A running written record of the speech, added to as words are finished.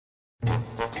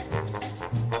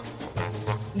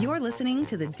You're listening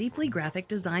to the Deeply Graphic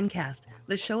Design Cast,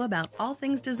 the show about all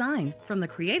things design, from the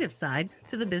creative side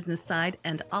to the business side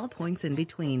and all points in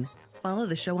between. Follow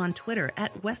the show on Twitter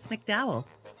at Wes McDowell.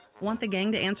 Want the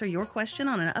gang to answer your question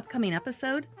on an upcoming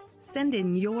episode? Send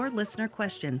in your listener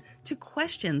question to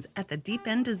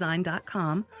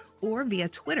questions@thedeependdesign.com or via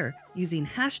Twitter using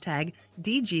hashtag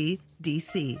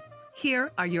DGDC.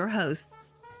 Here are your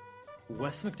hosts.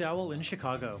 Wes McDowell in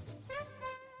Chicago.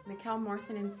 Mikkel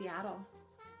Morrison in Seattle.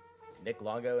 Nick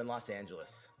Longo in Los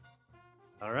Angeles.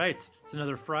 All right, it's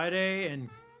another Friday,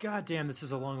 and goddamn, this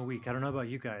is a long week. I don't know about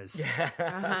you guys.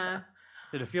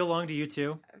 Did it feel long to you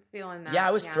too? I'm feeling that. Yeah,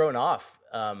 I was thrown off.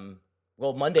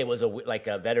 Well, Monday was like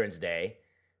a Veterans Day,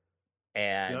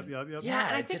 and Yep. Yeah,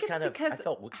 and I it think just it's kind of because I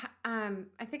felt I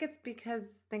think it's because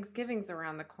Thanksgiving's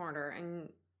around the corner, and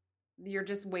you're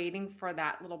just waiting for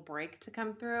that little break to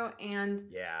come through. And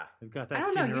yeah. We've got that. I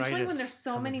don't know. Usually, when senioritis there's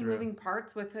so coming many through. moving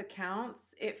parts with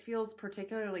accounts, it feels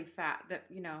particularly fast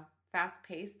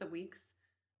paced the weeks.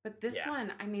 But this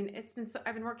one, I mean,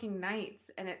 I've been working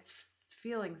nights, and it's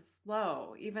feeling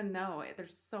slow, even though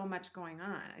there's so much going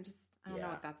on. I don't know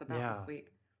what that's about this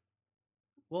week.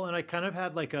 Well, and I kind of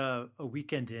had like a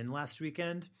weekend in last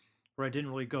weekend where I didn't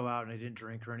really go out and I didn't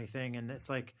drink or anything. And it's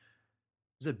like,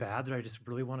 is it bad that I just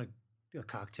really want a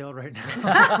cocktail right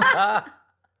now?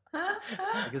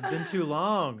 Like, it's been too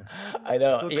long. I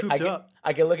know. Cooped up.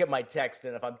 I can look at my text,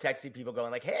 and if I'm texting people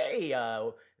going like, "Hey,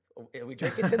 are we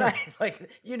drinking tonight?" Like,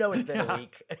 it's been a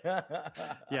week.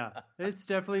 Yeah, it's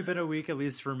definitely been a week, at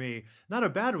least for me. Not a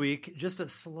bad week, just a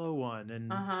slow one.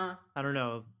 And I don't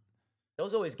know.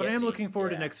 Those always But get I am me. looking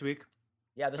forward to next week.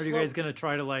 Yeah, Are you guys going to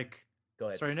try to Go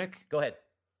ahead. Sorry, Nick? Go ahead.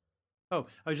 Oh,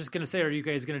 I was just going to say, are you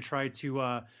guys going to try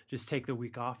to just take the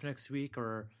week off next week,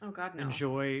 or Oh God, no.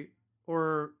 enjoy,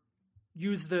 or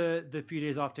use the few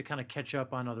days off to kind of catch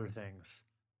up on other things?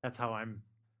 That's how I'm.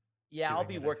 Yeah, I'll doing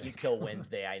be it, I working think. till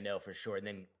Wednesday, I know for sure. And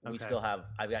then Okay.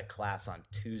 I've got class on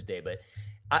Tuesday. But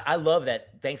I love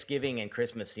that Thanksgiving and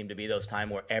Christmas seem to be those time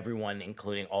where everyone,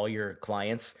 including all your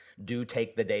clients, do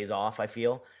take the days off, I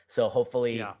feel. So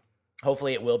hopefully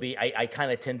it will be. I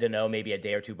kind of tend to know maybe a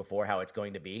day or two before how it's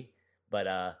going to be. But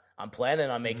I'm planning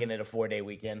on making it a 4-day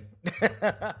weekend.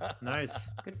 Nice.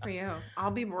 Good for you.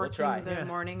 I'll be working try. the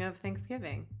morning of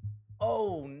Thanksgiving.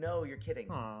 Oh, no, you're kidding.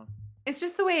 Aw. It's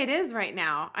just the way it is right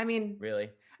now. I mean,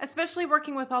 Really? especially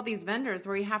working with all these vendors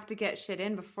where you have to get shit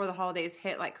in before the holidays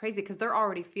hit like crazy because they're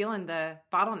already feeling the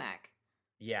bottleneck.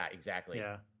 Yeah, exactly.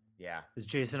 Yeah. Is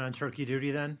Jason on turkey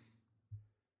duty then?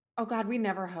 Oh God, we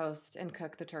never host and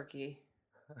cook the turkey.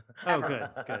 Oh, good.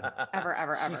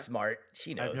 Ever. She's smart.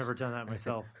 She knows. I've never done that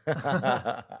myself.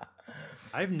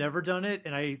 I've never done it,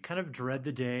 and I kind of dread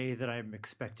the day that I'm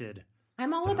expected.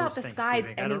 I'm all to about host the sides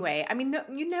Thanksgiving. anyway. I mean, no,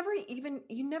 you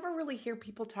never really hear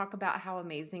people talk about how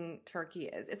amazing turkey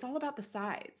is. It's all about the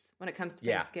sides when it comes to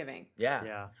Yeah. Thanksgiving.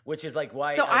 Yeah. Which is like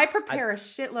why. So I prepare a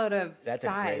shitload of That's a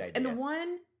great sides. And the idea.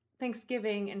 one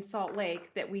Thanksgiving in Salt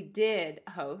Lake that we did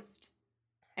host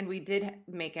and we did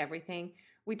make everything,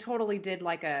 we totally did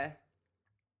like a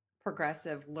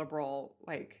progressive, liberal,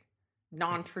 like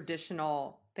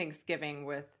non-traditional Thanksgiving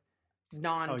with Oh,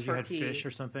 non-turkey. you had fish or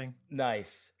something?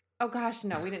 Nice. Oh gosh,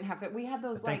 no, we didn't have it. We had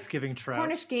those A like Thanksgiving trout.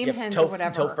 Cornish game You have hens tof- or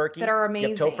whatever tofurkey? that are You have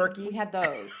amazing. tofurkey? We had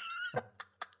those.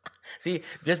 See,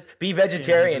 just be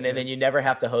vegetarian, and then you never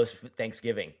have to host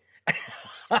Thanksgiving.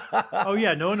 Oh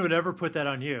yeah, no one would ever put that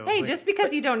on you. Hey, Like, just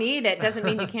because you don't eat it doesn't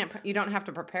mean you don't have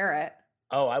to prepare it.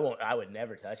 Oh, I won't. I would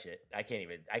never touch it. I can't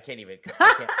even. I can't cook.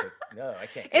 No, I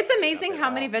can't. It's cook amazing stuff how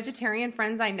at many all. vegetarian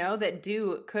friends I know that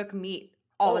do cook meat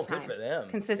all the Oh, time. good for them.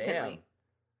 Consistently. Damn.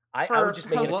 I for would just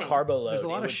make it a hosting. carbo load. There's a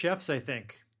lot It of would- chefs, I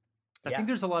think. I Yeah. think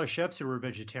there's a lot of chefs who are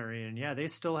vegetarian. Yeah, they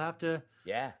still have to.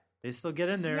 Yeah, They still get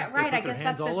in there. Yeah, They right, put I their guess hands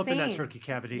that's the all up in that same. turkey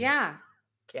cavity. Yeah.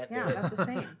 can't do Yeah, it. that's the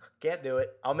same. Can't do it.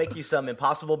 I'll make you some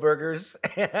Impossible Burgers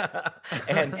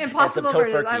and Impossible some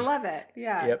burgers. I tofurkey. love it.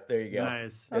 Yeah. Yep, there you go.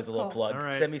 Nice. There's a little That's plug. All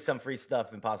right. Send me some free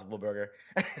stuff, Impossible Burger.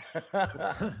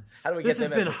 How do we This get has them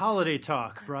been as a- Holiday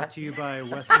Talk, brought to you by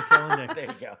Wes McKell and Nick. There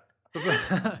you go.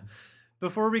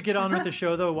 Before we get on with the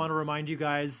show, though, I want to remind you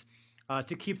guys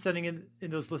to keep sending in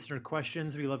those listener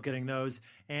questions. We love getting those.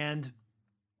 And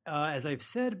as I've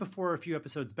said before a few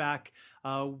episodes back,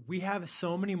 we have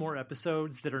so many more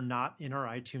episodes that are not in our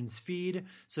iTunes feed.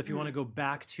 So if you want to go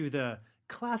back to the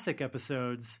classic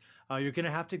episodes, you're going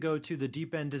to have to go to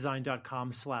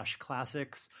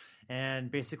thedeependdesign.com/classics.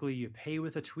 And basically you pay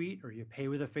with a tweet or you pay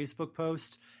with a Facebook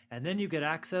post, and then you get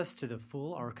access to the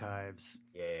full archives.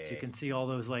 Yay. So you can see all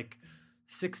those like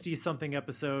 60 something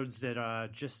episodes that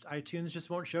just iTunes just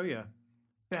won't show you.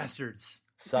 Bastards.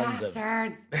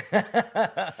 Bastards.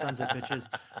 Sons of bitches.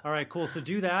 All right, cool. So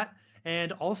do that.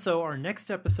 And also, our next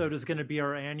episode is going to be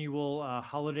our annual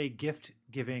holiday gift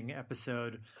giving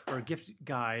episode or gift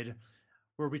guide,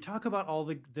 where we talk about all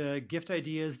the gift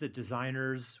ideas that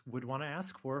designers would want to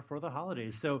ask for the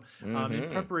holidays. So in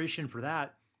preparation for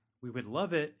that, we would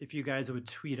love it if you guys would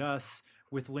tweet us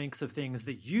with links of things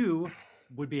that you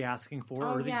would be asking for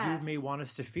or that you may want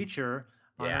us to feature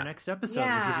on our next episode.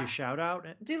 We'll give you a shout out.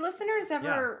 Do listeners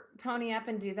ever pony up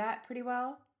and do that pretty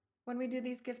well when we do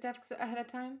these gift decks ahead of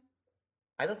time?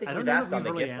 I don't think we've asked on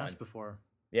the gift asked before.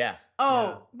 Yeah.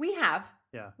 Oh, we have.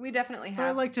 Yeah. We definitely have. But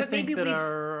I like to think maybe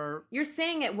that you're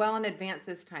saying it well in advance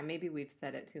this time. Maybe we've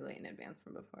said it too late in advance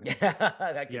from before. Yeah,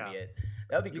 that could be it.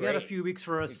 That would be great. You got a few weeks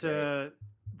for us to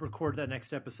record that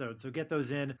next episode, so get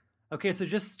those in. Okay, so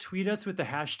just tweet us with the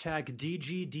hashtag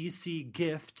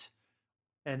DGDCGift,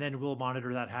 and then we'll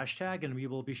monitor that hashtag, and we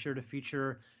will be sure to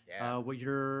feature what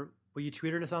you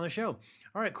tweeted us on the show.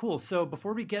 All right, cool. So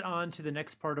before we get on to the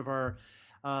next part of our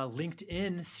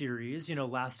LinkedIn series,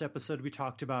 last episode we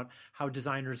talked about how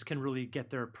designers can really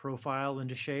get their profile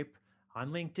into shape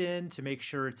on LinkedIn to make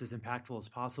sure it's as impactful as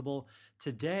possible.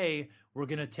 Today, we're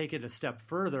going to take it a step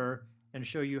further and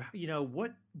show you,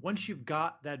 what once you've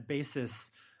got that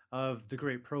basis of the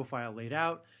great profile laid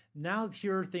out, now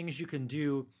here are things you can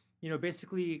do,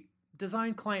 basically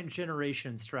design client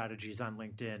generation strategies on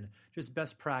LinkedIn, just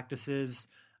best practices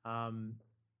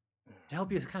to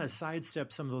help you kind of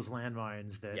sidestep some of those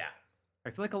landmines that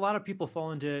I feel like a lot of people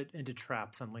fall into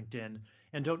traps on LinkedIn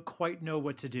and don't quite know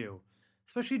what to do,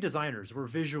 especially designers. We're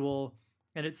visual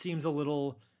and it seems a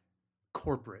little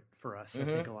corporate for us, I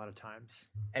think, a lot of times.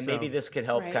 And maybe this could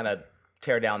help kind of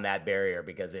tear down that barrier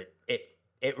because it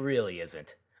really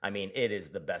isn't. I mean, it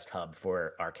is the best hub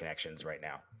for our connections right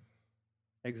now.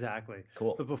 Exactly.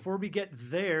 Cool. But before we get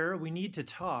there, we need to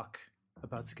talk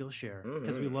about Skillshare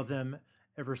because we love them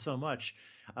ever so much.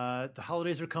 The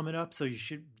holidays are coming up, so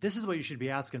this is what you should be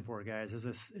asking for, guys,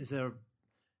 is a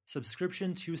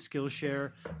subscription to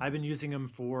Skillshare. I've been using them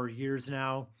for years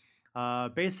now.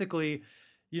 Basically,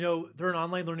 they're an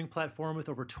online learning platform with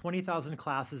over 20,000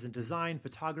 classes in design,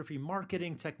 photography,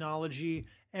 marketing, technology,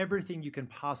 everything you can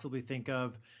possibly think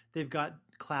of. They've got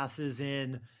classes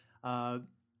in,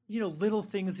 little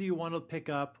things that you want to pick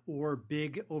up or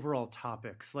big overall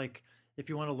topics. Like if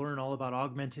you want to learn all about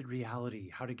augmented reality,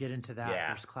 how to get into that,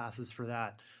 there's classes for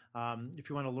that. If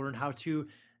you want to learn how to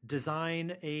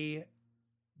design a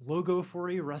logo for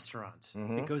a restaurant,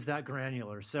 it goes that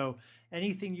granular. So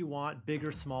anything you want, big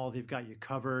or small, they've got you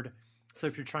covered. So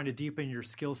if you're trying to deepen your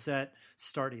skill set,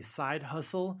 start a side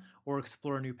hustle, or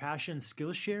explore a new passion,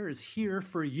 Skillshare is here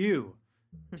for you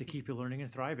to keep you learning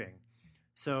and thriving.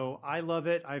 So I love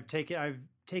it. I've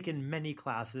taken many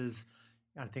classes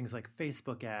on things like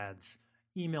Facebook ads,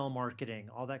 email marketing,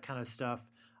 all that kind of stuff.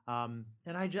 And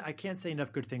I can't say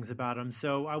enough good things about them.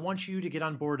 So I want you to get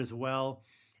on board as well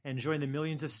and join the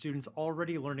millions of students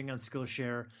already learning on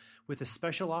Skillshare with a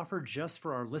special offer just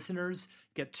for our listeners.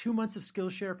 Get 2 months of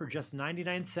Skillshare for just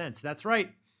 99 cents. That's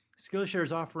right. Skillshare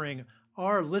is offering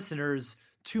our listeners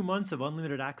 2 months of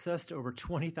unlimited access to over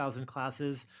 20,000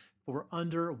 classes for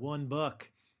under $1.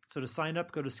 So to sign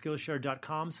up, go to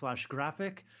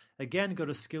Skillshare.com/graphic. Again, go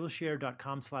to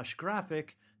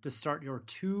Skillshare.com/graphic to start your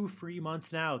 2 free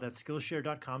months now. That's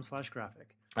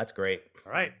Skillshare.com/graphic. That's great.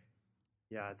 All right.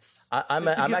 Yeah, I'm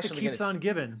actually keeps on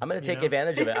giving. I'm going to take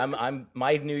advantage of it. I'm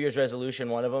my New Year's resolution.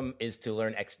 One of them is to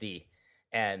learn XD,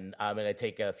 and I'm going to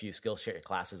take a few Skillshare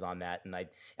classes on that. And I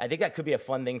think that could be a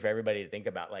fun thing for everybody to think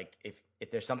about. Like if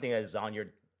there's something that is on your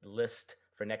list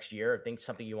for next year, or think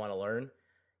something you want to learn,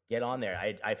 get on there.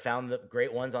 I found the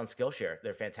great ones on Skillshare.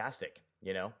 They're fantastic.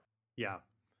 Yeah.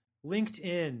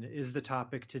 LinkedIn is the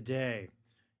topic today,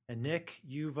 and Nick,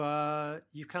 you've kind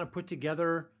of put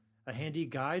together a handy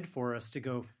guide for us to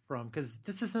go from, because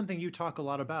this is something you talk a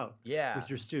lot about with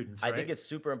your students, right? I think it's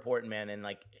super important, man. And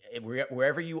like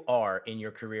wherever you are in your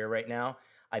career right now,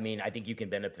 I mean, I think you can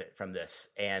benefit from this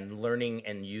and learning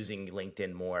and using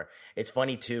LinkedIn more. It's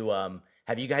funny too.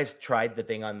 Have you guys tried the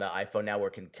thing on the iPhone now where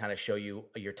it can kind of show you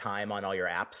your time on all your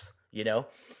apps?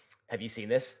 Have you seen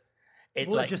this? It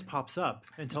just pops up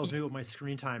and tells me what my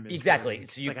screen time is. Exactly.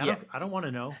 So I don't want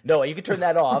to know. No, you can turn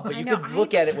that off, but you can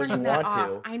look at it when you want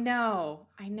to. I know.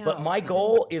 But my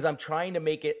goal is I'm trying to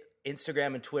make it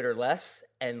Instagram and Twitter less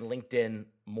and LinkedIn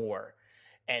more.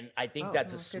 And I think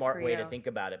that's a smart way to think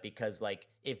about it, because like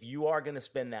if you are going to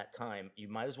spend that time, you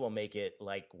might as well make it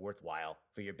like worthwhile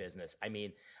for your business. I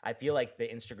mean, I feel like the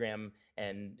Instagram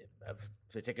and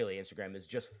particularly Instagram is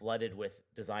just flooded with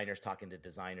designers talking to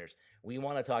designers. We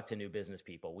want to talk to new business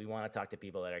people. We want to talk to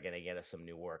people that are going to get us some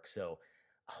new work. So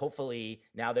hopefully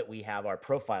now that we have our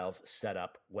profiles set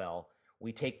up well,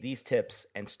 we take these tips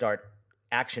and start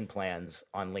action plans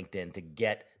on LinkedIn to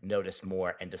get noticed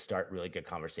more and to start really good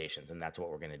conversations. And that's what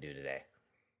we're going to do today.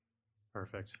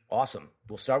 Perfect. Awesome.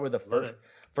 We'll start with the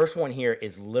first one here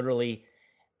is literally,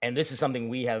 and this is something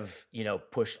we have,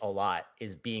 pushed a lot,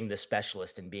 is being the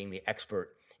specialist and being the expert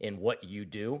in what you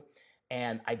do.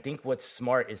 And I think what's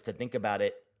smart is to think about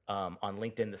it on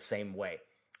LinkedIn the same way.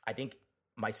 I think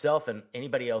myself and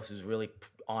anybody else who's really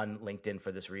on LinkedIn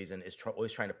for this reason is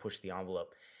always trying to push the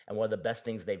envelope. And one of the best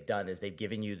things they've done is they've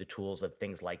given you the tools of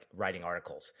things like writing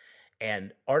articles.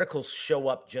 And articles show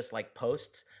up just like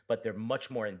posts, but they're much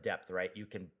more in depth, right? You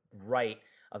can write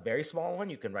a very small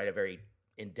one. You can write a very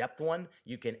in-depth one.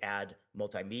 You can add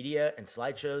multimedia and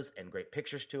slideshows and great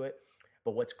pictures to it.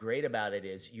 But what's great about it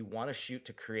is you want to shoot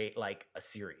to create like a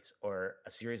series or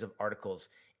a series of articles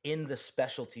in the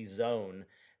specialty zone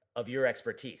of your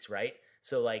expertise, right?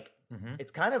 So like,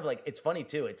 it's kind of like, it's funny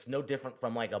too. It's no different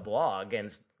from like a blog, and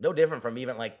it's no different from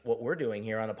even like what we're doing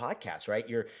here on the podcast, right?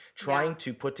 You're trying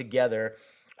to put together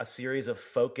a series of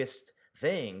focused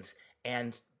things,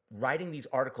 and writing these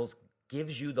articles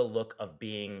gives you the look of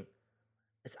being,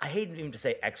 I hate even to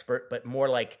say expert, but more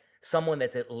like someone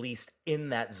that's at least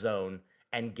in that zone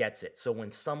and gets it. So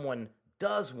when someone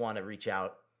does want to reach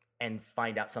out and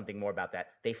find out something more about that,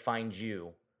 they find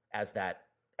you as that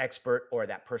expert or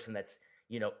that person that's,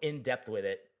 in depth with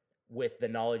it, with the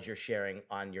knowledge you're sharing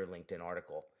on your LinkedIn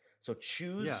article. So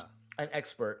choose an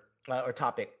expert or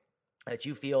topic that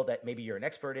you feel that maybe you're an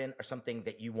expert in, or something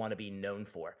that you want to be known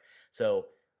for. So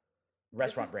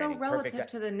restaurant branding. So relative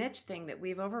to the niche thing that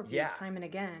we've overviewed time and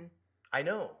again. I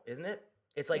know, isn't it?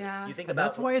 It's like you think and about.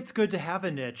 That's why it's good to have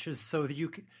a niche, is so that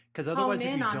because otherwise,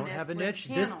 if you don't have a niche,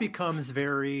 this becomes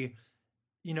very,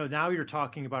 now you're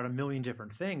talking about a million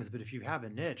different things. But if you have a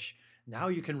niche, now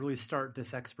you can really start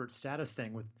this expert status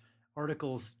thing with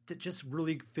articles that just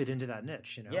really fit into that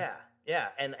niche. Yeah.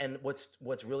 And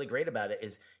what's really great about it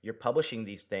is you're publishing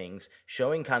these things,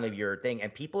 showing kind of your thing,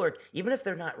 and people are, even if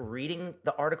they're not reading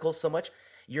the articles so much,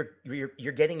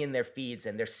 you're getting in their feeds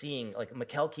and they're seeing, like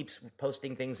Mikkel keeps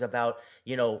posting things about,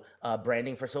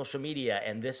 branding for social media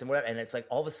and this and whatever. And it's like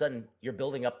all of a sudden you're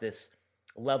building up this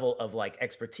level of like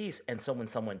expertise. And so when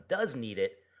someone does need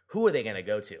it, who are they going to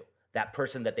go to? That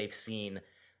person that they've seen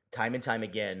time and time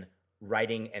again,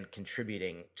 writing and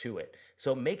contributing to it.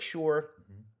 So make sure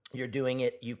you're doing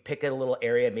it. You've picked a little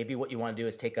area. Maybe what you want to do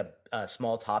is take a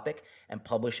small topic and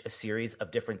publish a series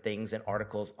of different things and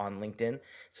articles on LinkedIn.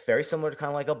 It's very similar to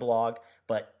kind of like a blog,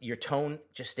 but your tone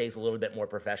just stays a little bit more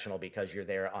professional because you're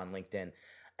there on LinkedIn.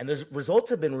 And those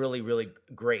results have been really, really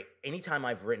great. Anytime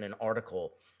I've written an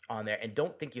article on there, and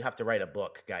don't think you have to write a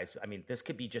book, guys. I mean, this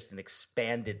could be just an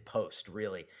expanded post,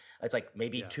 really. It's like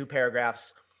maybe 2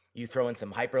 paragraphs. You throw in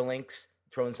some hyperlinks,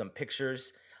 throw in some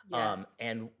pictures. Yes.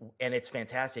 And it's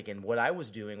fantastic. And what I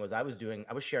was doing was I was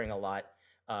sharing a lot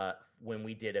when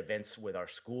we did events with our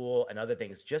school and other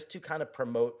things, just to kind of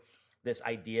promote this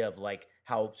idea of like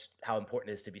how important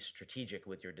it is to be strategic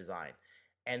with your design.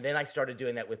 And then I started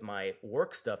doing that with my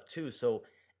work stuff too. So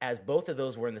as both of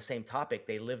those were in the same topic,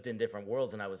 they lived in different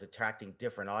worlds, and I was attracting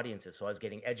different audiences. So I was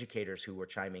getting educators who were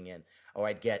chiming in, or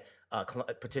I'd get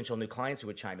potential new clients who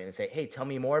would chime in and say, hey, tell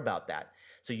me more about that.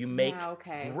 So you make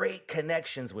great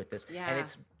connections with this. Yeah. And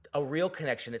it's a real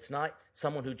connection. It's not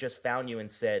someone who just found you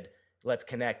and said, let's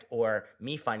connect, or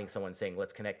me finding someone saying,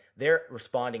 let's connect. They're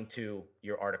responding to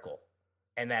your article,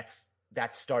 and that's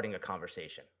starting a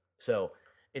conversation. So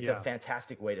it's a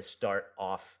fantastic way to start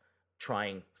off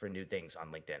trying for new things on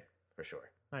LinkedIn, for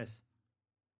sure. Nice.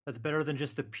 That's better than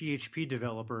just the PHP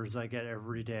developers I get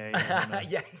every day.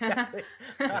 Yeah, exactly.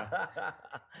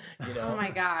 Oh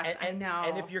my gosh, I know.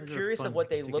 And if you're curious of what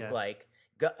they look like,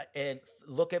 go and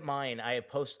look at mine.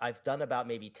 I've done about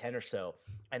maybe 10 or so,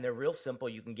 and they're real simple.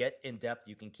 You can get in depth.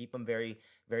 You can keep them very,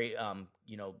 very,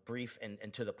 brief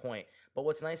and to the point. But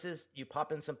what's nice is you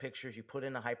pop in some pictures, you put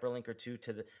in a hyperlink or two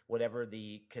to whatever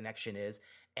the connection is,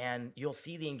 and you'll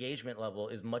see the engagement level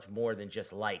is much more than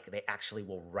just like. They actually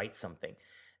will write something.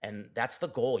 And that's the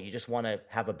goal. You just want to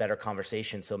have a better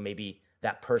conversation. So maybe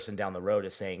that person down the road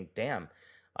is saying, damn,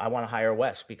 I want to hire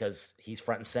Wes because he's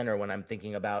front and center when I'm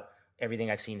thinking about everything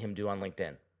I've seen him do on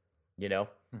LinkedIn,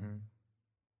 Mm-hmm.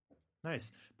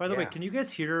 Nice. By the way, can you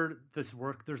guys hear this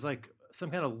work? There's like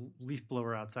some kind of leaf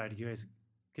blower outside. Can you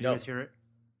guys hear it?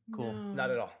 Cool. No. Not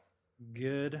at all.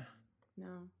 Good.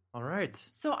 No. All right.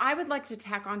 So I would like to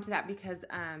tack onto that because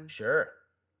sure.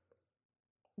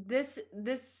 This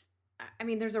I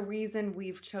mean, there's a reason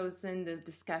we've chosen the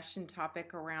discussion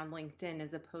topic around LinkedIn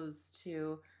as opposed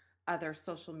to other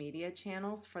social media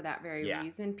channels for that very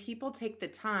reason. People take the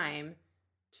time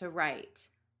to write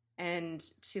and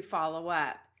to follow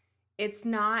up. It's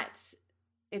not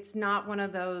one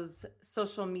of those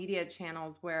social media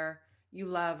channels where you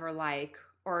love or like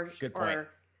or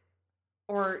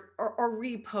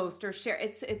repost or share.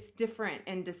 It's different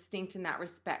and distinct in that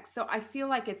respect. So I feel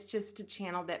like it's just a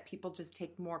channel that people just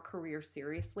take more career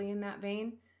seriously in that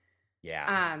vein.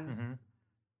 Yeah.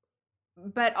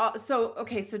 But so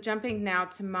jumping now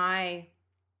to my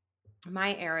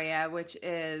area, which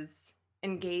is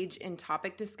engage in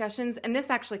topic discussions. And this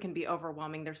actually can be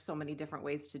overwhelming. There's so many different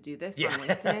ways to do this on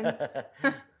LinkedIn.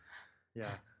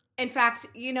 Yeah. In fact,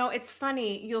 it's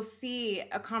funny. You'll see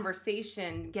a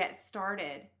conversation get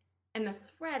started and the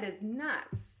thread is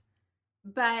nuts.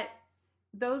 But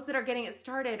those that are getting it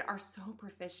started are so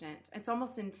proficient. It's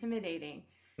almost intimidating.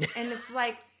 And it's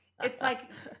like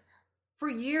for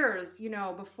years,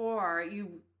 before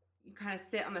you kind of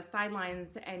sit on the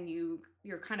sidelines and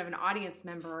you're kind of an audience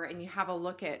member and you have a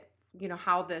look at,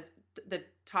 how the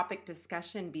topic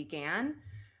discussion began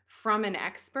from an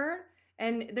expert.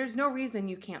 And there's no reason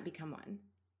you can't become one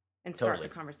and start the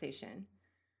conversation.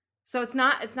 So it's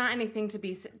not anything to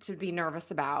be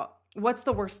nervous about. What's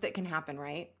the worst that can happen,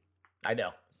 right? I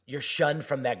know. You're shunned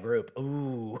from that group.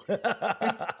 Ooh.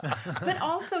 But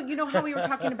also, how we were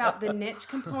talking about the niche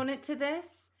component to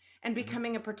this and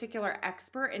becoming a particular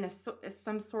expert in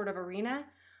some sort of arena.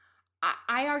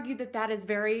 I argue that is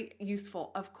very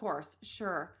useful, of course,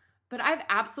 sure. But I've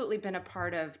absolutely been a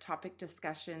part of topic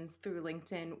discussions through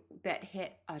LinkedIn that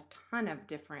hit a ton of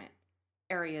different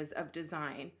areas of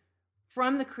design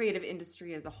from the creative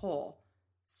industry as a whole.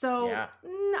 So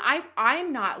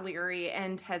I'm not leery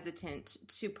and hesitant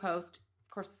to post. Of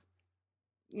course,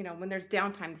 when there's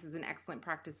downtime, this is an excellent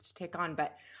practice to take on.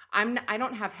 But I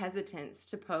don't have hesitance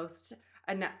to post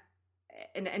and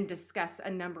discuss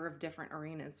a number of different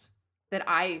arenas that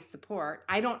I support.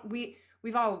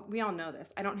 We all know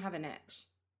this. I don't have a niche.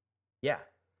 Yeah.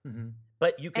 Mm-hmm.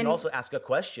 But you can also ask a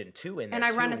question too in that. And I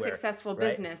run a successful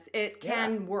business. It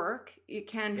can work. It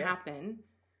can happen.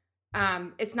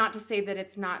 It's not to say that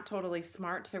it's not totally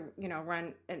smart to,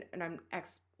 run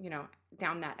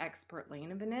down that expert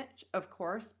lane of a niche, of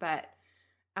course. But,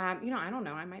 I don't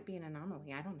know. I might be an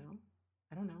anomaly. I don't know.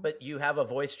 But you have a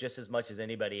voice just as much as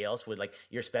anybody else would. Like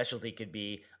your specialty could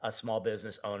be a small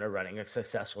business owner running a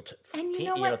successful and you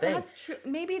know what? thing. That's true.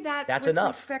 Maybe that's with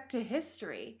enough. Respect to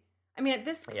history. I mean, at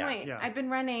this point, I've been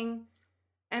running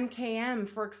MKM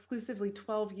for exclusively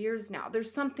 12 years now.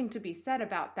 There's something to be said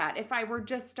about that. If I were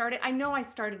just started, I know I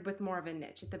started with more of a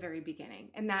niche at the very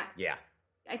beginning, and that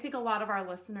I think a lot of our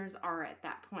listeners are at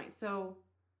that point. So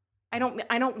I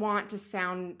don't want to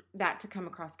sound that to come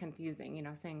across confusing,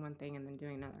 saying one thing and then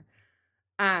doing another.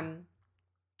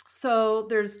 So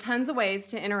there's tons of ways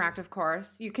to interact, of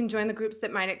course. You can join the groups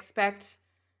that might expect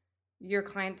your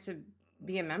client to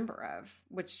be a member of,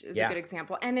 which is a good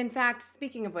example. And in fact,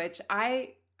 speaking of which,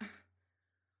 I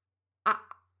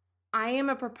am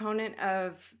a proponent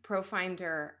of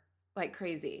ProFinder like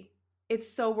crazy.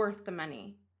 It's so worth the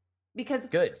money. Because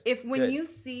when you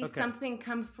see something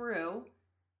come through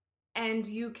and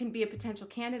you can be a potential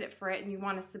candidate for it and you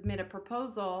want to submit a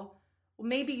proposal, well,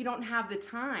 maybe you don't have the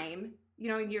time,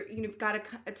 you've got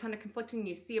a ton of conflicting,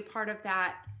 you see a part of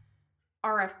that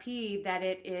RFP that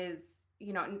it is,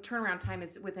 and turnaround time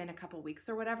is within a couple weeks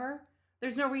or whatever.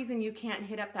 There's no reason you can't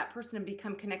hit up that person and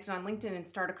become connected on LinkedIn and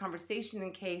start a conversation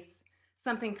in case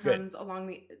something comes along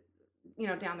the,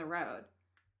 down the road.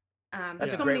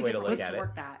 That's a great way to look at it.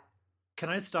 Can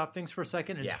I stop things for a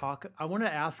second and talk? I want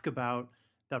to ask about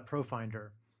that ProFinder.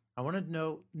 I want to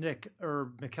know, Nick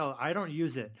or Mikkel, I don't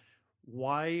use it.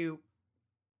 Why?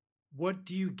 What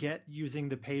do you get using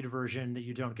the paid version that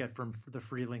you don't get from the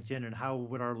free LinkedIn, and how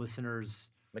would our listeners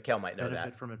Mikkel might know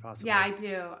benefit that from it possibly? Yeah, I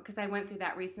do, because I went through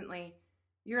that recently.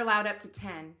 You're allowed up to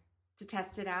 10 to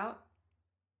test it out.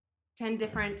 10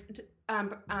 different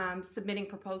submitting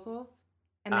proposals,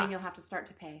 and then you'll have to start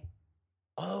to pay.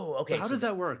 Oh, okay. So how does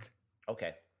that work?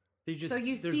 Okay.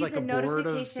 There's like a board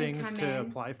of things to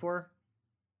apply for?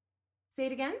 Say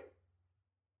it again?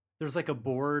 There's like a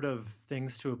board of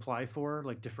things to apply for,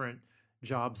 like different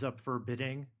jobs up for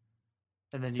bidding.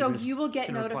 And then you will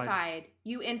get notified.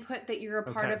 You input that you're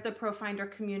a part of the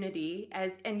ProFinder community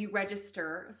and you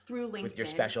register through LinkedIn with your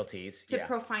specialties to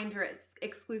ProFinder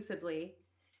exclusively.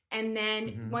 And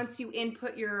then once you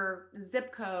input your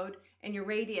zip code and your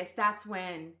radius, that's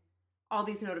when all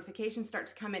these notifications start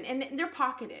to come in, and they're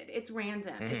pocketed. It's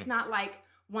random. It's not like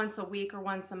once a week or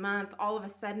once a month. All of a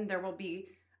sudden there will be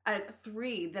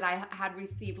 3 that I had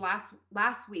received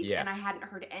last week and I hadn't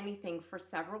heard anything for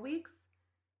several weeks.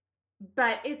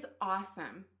 but it's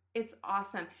awesome. It's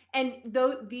awesome. And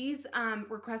though these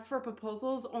requests for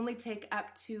proposals only take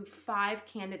up to 5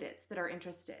 candidates that are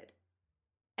interested,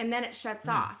 and then it shuts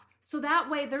off. So that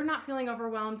way they're not feeling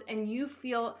overwhelmed, and you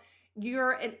feel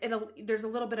there's a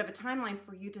little bit of a timeline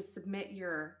for you to submit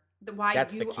why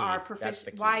you are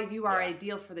proficient, why you are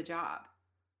ideal for the job.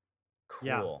 Cool.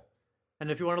 Yeah. And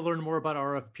if you want to learn more about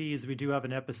RFPs, we do have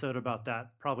an episode about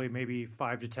that, probably maybe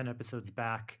 5 to 10 episodes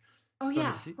back. Oh,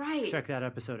 yeah, right. Check that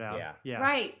episode out. Yeah.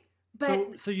 Right.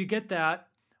 But so you get that.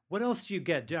 What else do you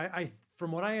get?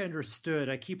 From what I understood,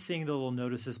 I keep seeing the little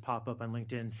notices pop up on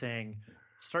LinkedIn saying,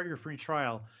 start your free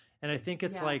trial. And I think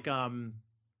it's like,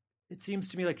 it seems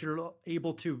to me like you're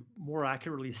able to more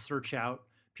accurately search out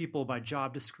people by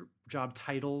job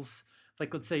titles.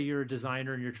 Like, let's say you're a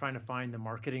designer and you're trying to find the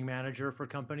marketing manager for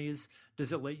companies.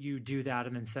 Does it let you do that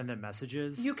and then send them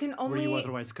messages? You can only, where you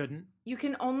otherwise couldn't? You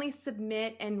can only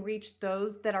submit and reach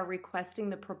those that are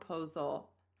requesting the proposal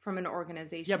from an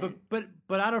organization. Yeah,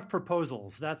 but out of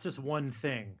proposals, that's just one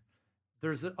thing.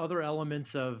 There's other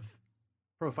elements of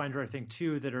ProFinder, I think,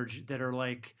 too, that are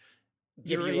like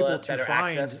you're able to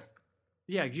find. Access.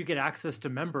 Yeah, you get access to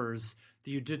members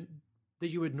that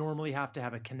you would normally have to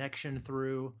have a connection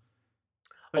through.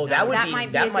 But that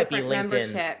might be LinkedIn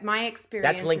membership. My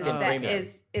experience that's LinkedIn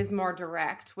is more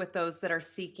direct with those that are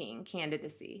seeking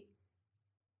candidacy.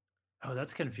 Oh,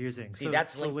 that's confusing. See,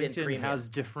 that's LinkedIn Premium has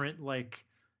different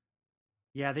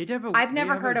they definitely. I've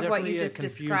never heard of what you just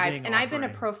described, and I've been a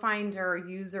ProFinder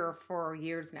user for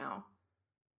years now.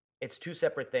 It's 2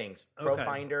 separate things.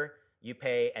 ProFinder, you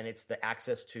pay, and it's the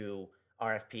access to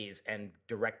RFPs and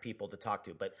direct people to talk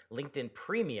to. But LinkedIn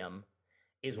Premium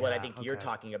is what I think you're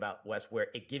talking about, Wes, where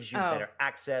it gives you better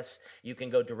access. You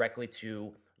can go directly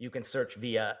to, you can search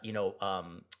via,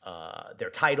 their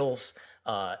titles,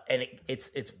 and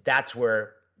that's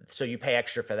where, so you pay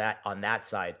extra for that on that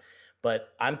side.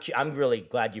 But I'm really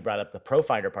glad you brought up the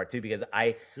ProFinder part too, because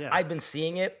I've been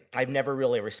seeing it. I've never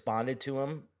really responded to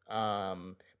them.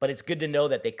 But it's good to know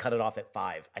that they cut it off at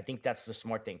 5. I think that's the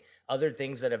smart thing. Other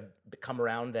things that have come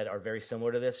around that are very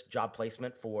similar to this, job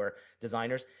placement for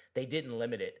designers, they didn't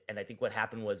limit it. And I think what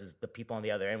happened was the people on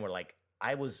the other end were like,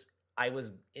 I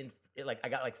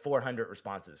got like 400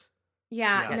 responses.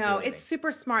 Yeah, no, it's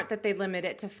super smart that they limit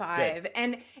it to 5. Good.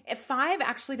 And 5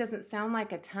 actually doesn't sound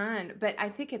like a ton, but I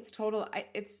think it's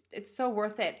it's so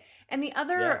worth it. And the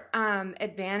other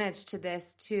advantage to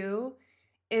this too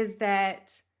is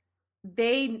that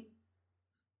they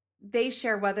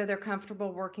share whether they're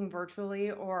comfortable working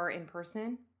virtually or in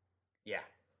person. Yeah.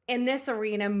 In this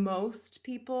arena, most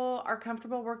people are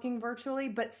comfortable working virtually,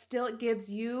 but still it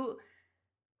gives you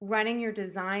running your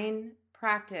design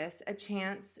practice a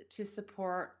chance to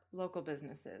support local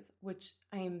businesses, which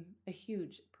I am a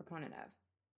huge proponent of.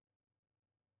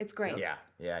 It's great.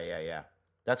 Yeah.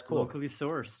 That's cool. Locally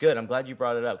sourced. Good. I'm glad you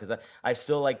brought it up, because I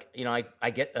still I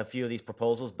get a few of these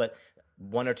proposals, but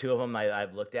 1 or 2 of them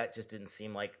I've looked at just didn't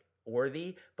seem like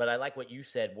worthy. But I like what you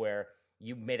said, where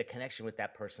you made a connection with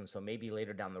that person. So maybe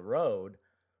later down the road,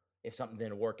 if something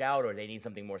didn't work out or they need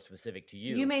something more specific to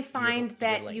you, you may find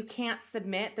that you can't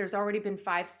submit. There's already been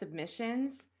 5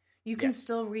 submissions. You can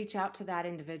still reach out to that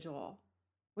individual,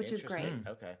 which is great.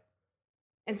 Okay.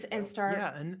 And start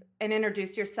and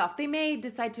introduce yourself. They may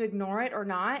decide to ignore it or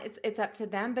not. It's up to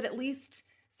them, but at least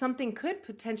something could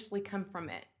potentially come from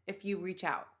it if you reach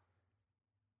out.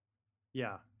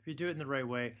 Yeah, if you do it in the right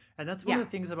way. And that's one of the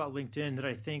things about LinkedIn that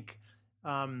I think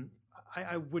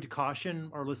I would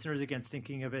caution our listeners against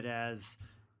thinking of it as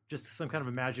just some kind of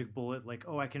a magic bullet, like,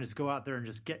 I can just go out there and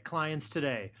just get clients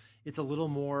today. It's a little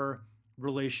more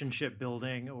relationship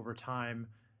building over time.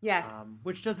 Yes.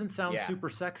 Which doesn't sound super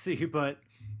sexy, but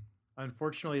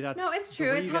unfortunately that's... No, it's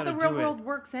true. It's how the real world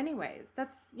works anyways.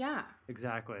 That's,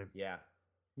 Exactly. Yeah.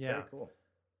 Very cool.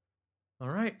 All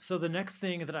right. So the next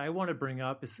thing that I want to bring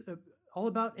up is all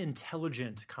about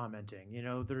intelligent commenting.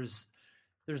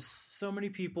 There's so many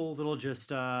people that'll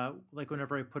just like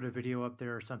whenever I put a video up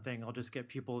there or something, I'll just get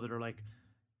people that are like,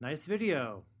 nice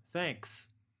video, thanks.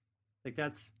 Like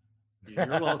that's, you're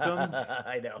welcome.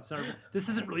 I know. This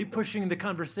isn't really pushing the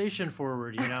conversation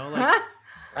forward, Like,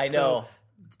 I know. So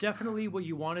definitely what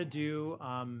you want to do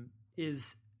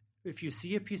is if you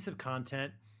see a piece of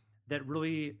content that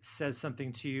really says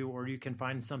something to you, or you can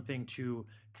find something to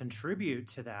contribute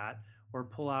to that, or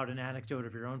pull out an anecdote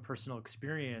of your own personal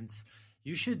experience,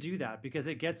 you should do that, because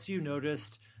it gets you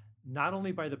noticed not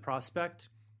only by the prospect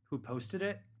who posted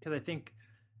it, because I think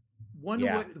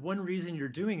one reason you're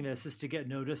doing this is to get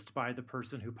noticed by the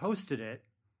person who posted it,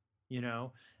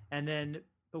 and then,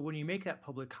 but when you make that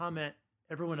public comment,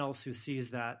 everyone else who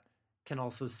sees that can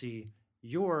also see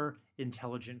your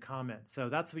intelligent comment. So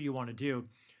that's what you want to do.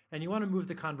 And you want to move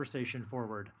the conversation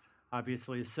forward,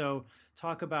 obviously. So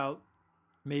talk about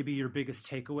maybe your biggest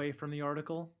takeaway from the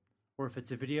article, or if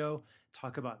it's a video,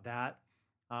 talk about that.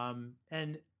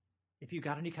 And if you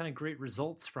got any kind of great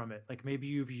results from it, like maybe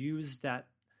you've used that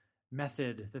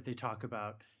method that they talk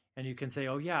about and you can say,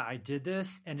 oh yeah, I did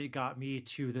this and it got me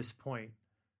to this point.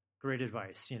 Great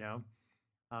advice,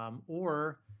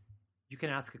 or you can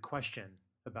ask a question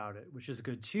about it, which is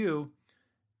good too.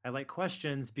 I like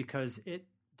questions because it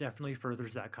definitely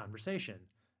furthers that conversation.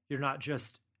 You're not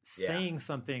just saying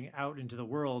something out into the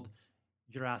world,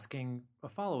 you're asking a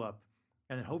follow-up,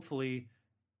 and then hopefully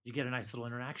you get a nice little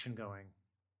interaction going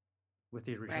with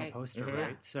the original poster,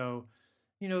 right? So,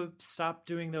 stop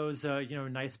doing those,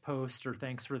 nice post or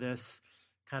thanks for this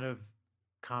kind of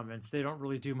comments. They don't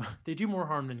really they do more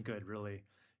harm than good, really,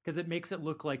 because it makes it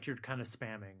look like you're kind of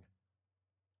spamming,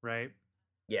 right?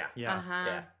 Yeah.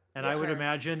 And I would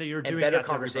imagine that you're doing better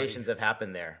conversations have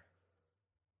happened there.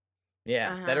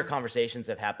 Yeah, better conversations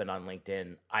have happened on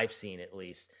LinkedIn. I've seen, at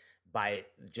least, by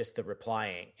just the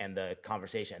replying and the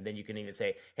conversation. And then you can even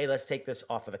say, hey, let's take this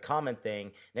off of the comment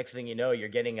thing. Next thing you know, you're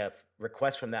getting a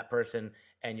request from that person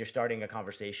and you're starting a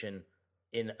conversation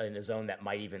in a zone that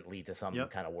might even lead to some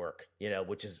kind of work,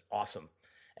 which is awesome.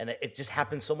 And it just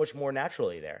happens so much more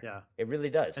naturally there. Yeah, it really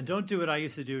does. And don't do what I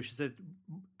used to do. She said,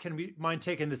 can we mind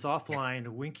taking this offline?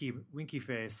 Winky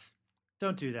face.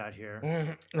 Don't do that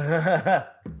here.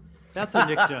 That's what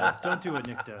Nick does. Don't do what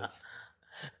Nick does.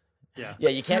 Yeah. Yeah,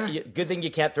 you can't. Good thing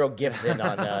you can't throw GIFs in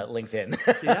on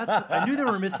LinkedIn. See, I knew they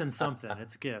were missing something.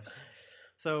 It's GIFs.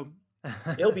 So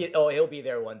it'll be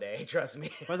there one day. Trust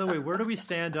me. By the way, where do we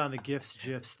stand on the GIFs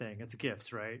thing? It's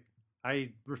GIFs, right?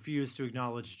 I refuse to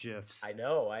acknowledge GIFs. I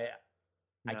know. I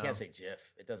can't say GIF.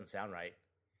 It doesn't sound right.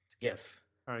 It's GIF.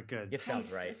 All right, good. GIF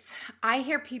sounds right. I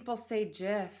hear people say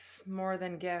GIF more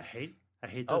than GIF. I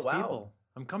hate those people.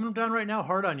 I'm coming down right now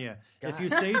hard on you. God. If you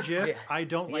say GIF, I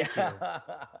don't like you.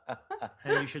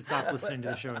 And you should stop listening to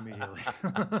the show immediately.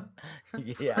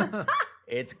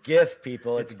 It's GIF,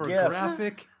 people. It's for GIF.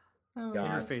 Graphic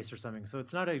interface or something. So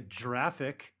it's not a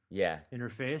graphic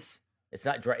interface. It's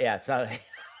not. It's not.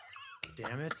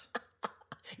 Damn it.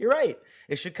 You're right.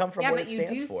 It should come from what it stands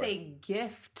for. Yeah, but you do say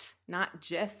gift, not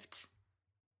gift.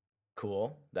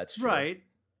 Cool. That's true. Right.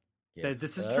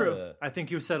 This is true. I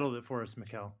think you've settled it for us,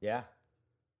 Mikkel. Yeah.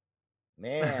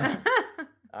 Man.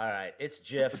 All right. It's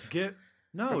GIF. It's GIF.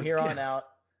 No, from it's here GIF. on out.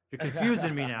 You're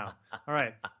confusing me now. All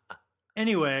right.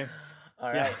 Anyway.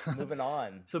 All right. Moving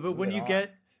on. So, when you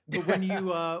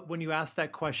ask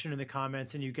that question in the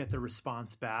comments and you get the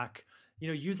response back,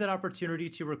 use that opportunity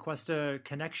to request a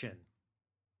connection.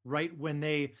 Right when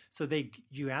you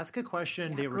ask a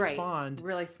question, they respond.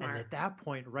 Really smart. And at that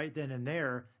point, right then and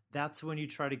there, that's when you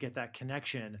try to get that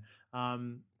connection.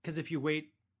 Because if you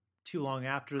wait too long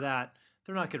after that,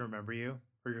 they're not going to remember you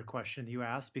or your question you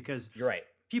asked, because you're right.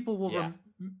 People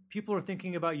people are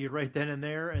thinking about you right then and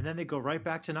there, and then they go right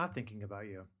back to not thinking about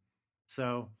you.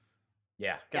 So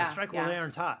gotta strike while the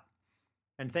iron's hot,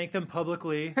 and thank them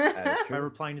publicly by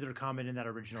replying to their comment in that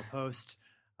original post.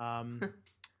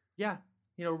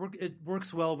 It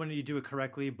works well when you do it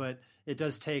correctly, but it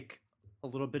does take a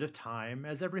little bit of time,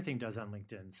 as everything does on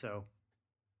LinkedIn. So,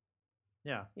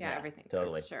 everything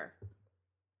totally does, sure.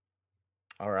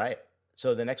 All right.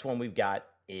 So the next one we've got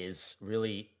is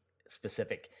really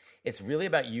specific. It's really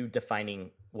about you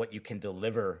defining what you can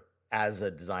deliver as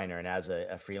a designer and as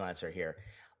a freelancer here.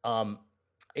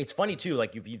 It's funny too,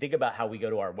 like if you think about how we go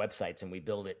to our websites and we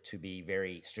build it to be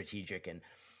very strategic and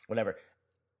whatever.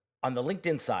 On the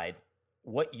LinkedIn side,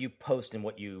 what you post and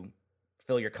what you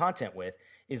fill your content with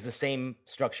is the same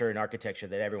structure and architecture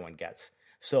that everyone gets.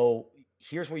 So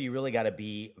here's where you really got to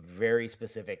be very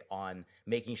specific on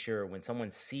making sure when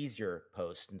someone sees your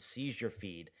post and sees your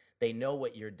feed, they know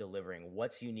what you're delivering,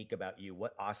 what's unique about you,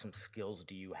 what awesome skills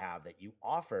do you have that you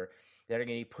offer that are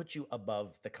going to put you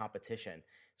above the competition.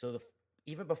 So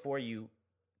even before you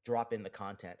drop in the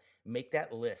content, make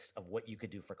that list of what you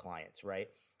could do for clients, right?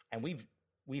 And we've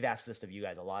asked this of you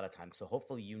guys a lot of times. So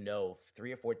hopefully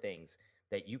 3 or 4 things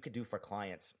that you could do for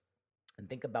clients, and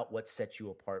think about what sets you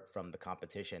apart from the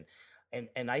competition.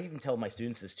 And I even tell my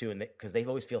students this too, and because they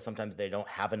always feel sometimes they don't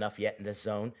have enough yet in this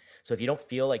zone. So if you don't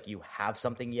feel like you have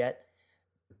something yet,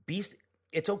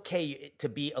 it's okay to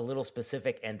be a little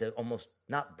specific and to almost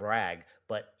not brag,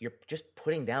 but you're just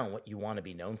putting down what you want to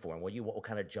be known for and what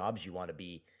kind of jobs you want to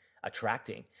be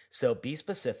attracting. So be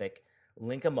specific,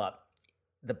 link them up.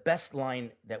 The best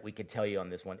line that we could tell you on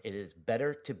this one, it is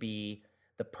better to be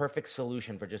the perfect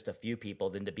solution for just a few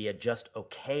people than to be a just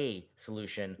okay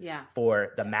solution Yeah.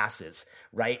 for the masses,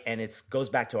 right? And it goes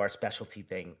back to our specialty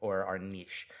thing or our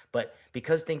niche. But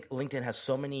because LinkedIn has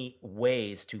so many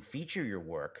ways to feature your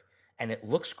work, and it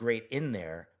looks great in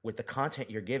there with the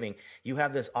content you're giving, you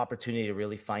have this opportunity to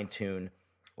really fine tune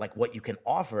like what you can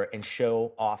offer and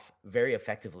show off very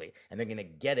effectively. And they're going to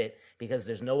get it because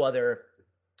there's a lot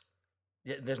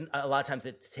of times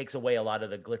it takes away a lot of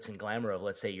the glitz and glamour of,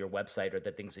 let's say, your website or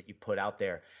the things that you put out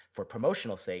there for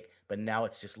promotional sake, but now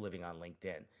it's just living on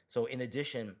LinkedIn. So in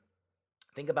addition,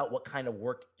 think about what kind of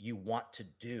work you want to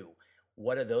do.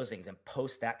 What are those things? And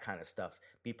post that kind of stuff.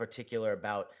 Be particular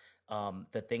about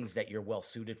the things that you're well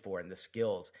suited for and the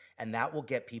skills. And that will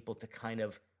get people to kind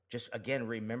of just, again,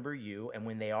 remember you. And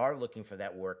when they are looking for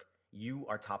that work, you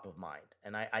are top of mind.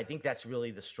 And I think that's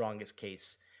really the strongest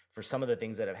case for some of the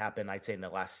things that have happened, I'd say in the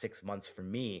last 6 months for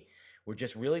me. We're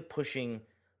just really pushing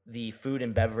the food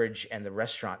and beverage and the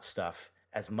restaurant stuff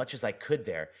as much as I could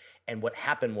there. And what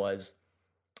happened was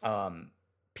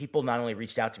people not only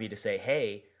reached out to me to say,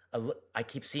 hey, I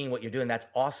keep seeing what you're doing. That's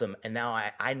awesome. And now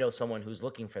I know someone who's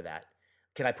looking for that.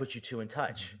 Can I put you two in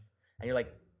touch? Mm-hmm. And you're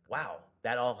like, wow,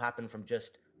 that all happened from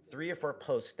just 3 or 4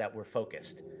 posts that were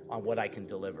focused on what I can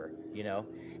deliver, you know?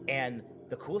 And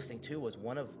the coolest thing too was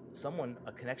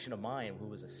a connection of mine who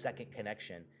was a second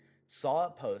connection, saw a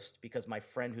post because my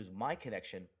friend who's my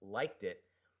connection liked it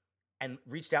and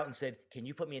reached out and said, can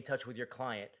you put me in touch with your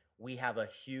client? We have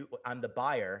I'm the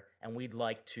buyer and we'd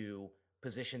like to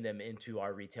position them into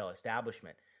our retail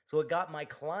establishment. So it got my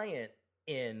client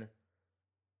in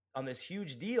on this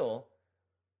huge deal,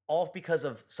 all because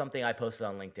of something I posted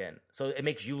on LinkedIn. So it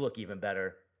makes you look even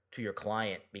better to your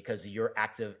client because you're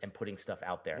active and putting stuff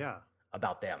out there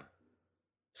about them.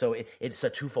 So it's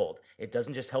a twofold. It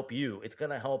doesn't just help you. It's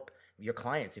going to help your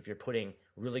clients if you're putting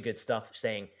really good stuff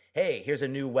saying, hey, here's a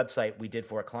new website we did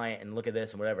for a client and look at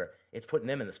this and whatever. It's putting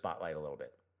them in the spotlight a little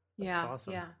bit. Yeah. That's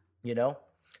awesome. Yeah. You know?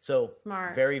 So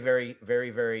smart. Very, very, very,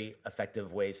 very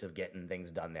effective ways of getting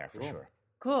things done there for sure.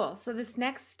 Cool. So this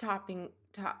next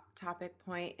topic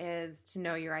point is to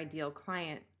know your ideal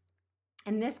client.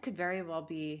 And this could very well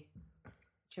be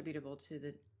attributable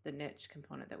to the niche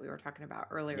component that we were talking about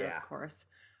earlier, of course.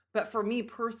 But for me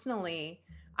personally,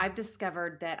 I've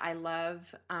discovered that I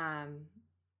love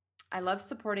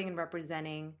supporting and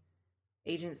representing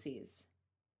agencies.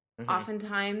 Mm-hmm.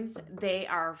 Oftentimes they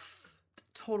are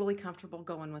totally comfortable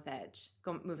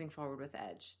moving forward with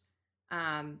Edge.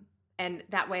 And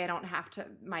that way I don't have to,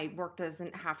 my work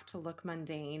doesn't have to look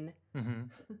mundane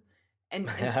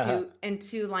and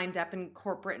too lined up and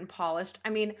corporate and polished.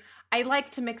 I mean, I like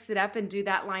to mix it up and do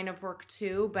that line of work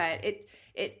too, but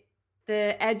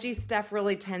the edgy stuff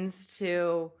really tends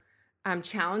to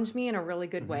challenge me in a really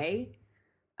good way.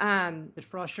 It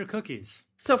frosts your cookies.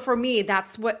 So for me,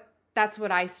 that's what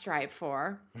I strive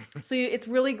for. So it's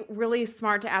really, really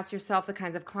smart to ask yourself the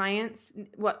kinds of clients,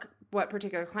 what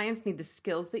particular clients need the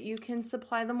skills that you can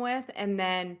supply them with, and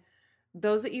then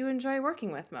those that you enjoy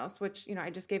working with most, which, you know, I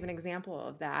just gave an example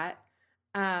of that.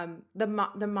 The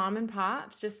mom and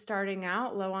pops just starting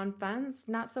out low on funds,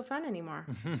 not so fun anymore.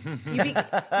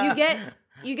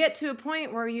 You get to a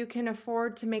point where you can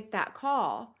afford to make that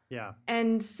call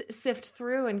and sift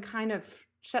through and kind of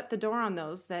shut the door on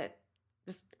those that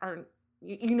just aren't,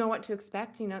 you know what to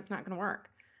expect, you know, it's not going to work.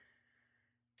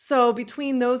 So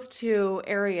between those two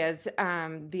areas,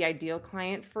 the ideal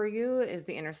client for you is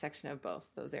the intersection of both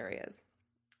those areas,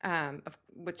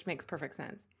 which makes perfect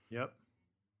sense. Yep.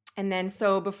 And then,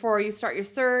 so before you start your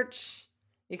search,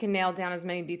 you can nail down as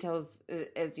many details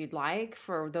as you'd like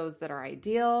for those that are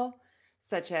ideal,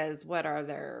 such as what are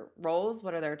their roles,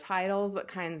 what are their titles, what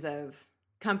kinds of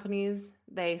companies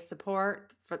they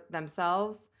support for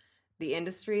themselves, the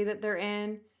industry that they're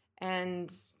in,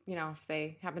 and, you know, if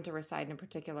they happen to reside in a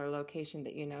particular location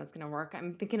that you know is going to work.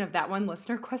 I'm thinking of that one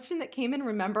listener question that came in,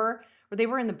 remember, where they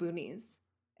were in the boonies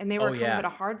and they were kind of at a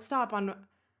hard stop on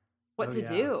what to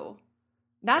do.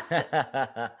 That's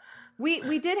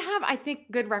we did have, I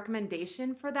think, good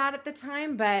recommendation for that at the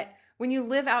time, but when you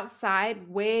live outside,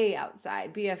 way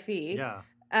outside BFE,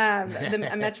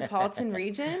 a metropolitan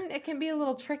region, it can be a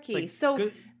little tricky.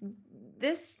 So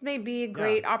this may be a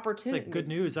great opportunity. It's like good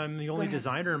news, I'm the only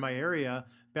designer in my area.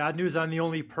 Bad news, I'm the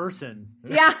only person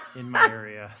in my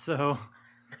area. So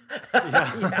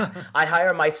I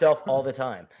hire myself all the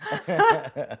time.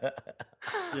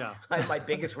 I'm my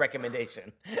biggest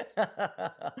recommendation.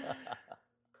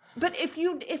 But if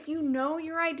you know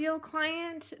your ideal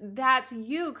client, that's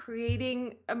you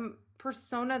creating a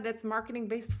persona that's marketing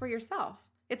based for yourself.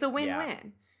 It's a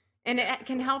win-win. And it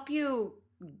can help you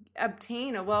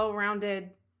obtain a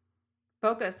well-rounded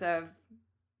focus of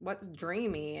what's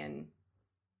dreamy and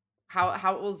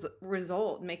how it will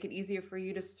result, make it easier for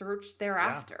you to search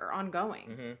thereafter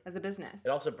ongoing as a business. It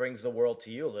also brings the world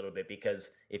to you a little bit, because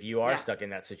if you are stuck in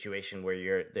that situation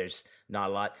where there's not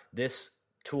a lot, this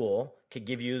tool could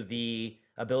give you the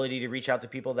ability to reach out to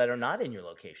people that are not in your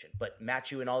location, but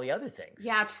match you in all the other things.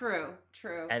 Yeah, true.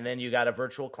 And then you got a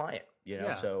virtual client,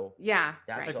 so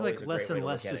that's I feel like less and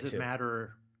less does it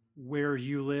matter where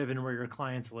you live and where your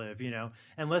clients live,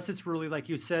 unless it's really, like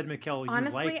you said, Mikkel,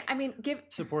 honestly,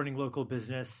 supporting local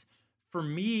business. For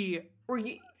me,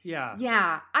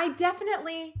 I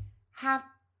definitely have.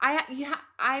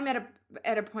 I'm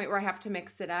at a point where I have to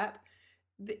mix it up.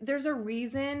 There's a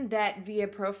reason that via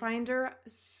ProFinder,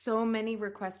 so many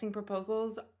requesting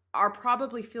proposals are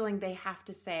probably feeling they have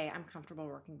to say, I'm comfortable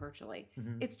working virtually.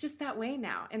 It's just that way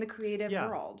now in the creative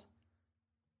world.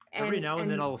 Every now and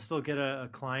then I'll still get a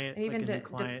client, like a new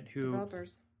client who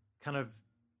developers kind of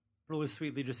really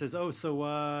sweetly just says, oh, so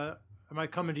am I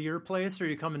coming to your place or are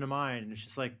you coming to mine? And it's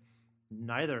just like,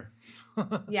 neither.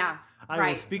 I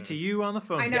will speak to you on the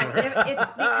phone. I know.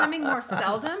 It's becoming more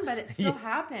seldom, but it still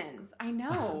happens. I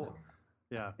know.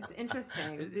 Yeah. It's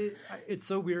interesting. It's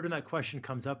so weird when that question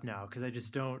comes up now, because I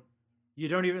just you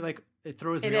don't even, like, it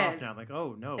throws me off now. I'm like,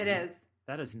 oh, no. It is.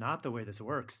 That is not the way this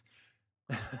works.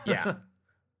 Yeah.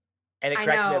 And it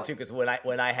cracks me up too, because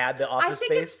when I had the office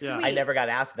space, I never got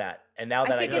asked that, and now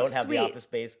that I don't have the office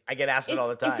space, I get asked it all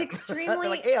the time. It's extremely,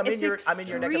 like, hey, I'm in your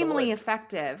neck of the woods.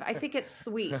 Effective. I think it's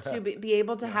sweet to be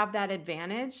able to have that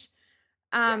advantage.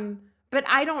 But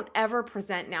I don't ever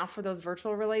present now for those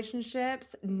virtual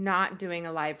relationships not doing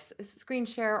a live screen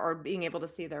share or being able to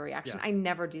see their reaction. I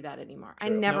never do that anymore. True. I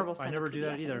never will send I never do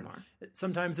that either. Anymore.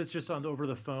 Sometimes it's just over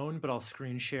the phone, but I'll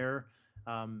screen share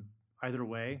either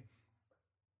way.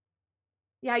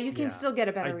 Yeah, you can still get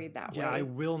a better read that way. Yeah, I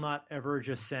will not ever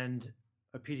just send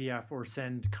a PDF or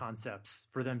send concepts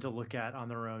for them to look at on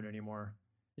their own anymore.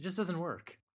 It just doesn't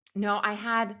work. No, I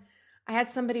had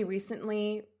somebody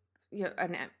recently,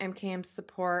 an MKM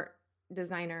support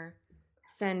designer,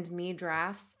 send me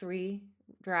 3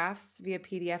 drafts via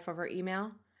PDF over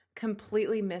email.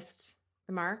 Completely missed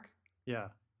the mark. Yeah.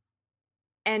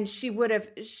 And she would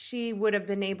have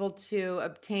been able to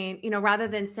obtain, rather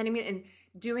than sending me and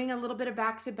doing a little bit of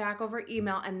back-to-back over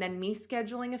email and then me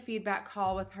scheduling a feedback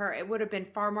call with her, it would have been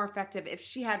far more effective if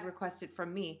she had requested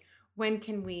from me, when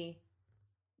can we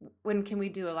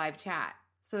do a live chat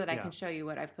so that I can show you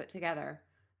what I've put together.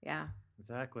 Yeah.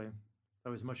 Exactly.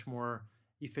 That was much more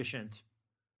efficient.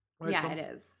 Right,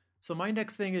 it is. So my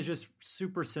next thing is just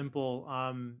super simple.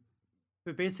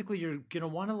 But basically you're going to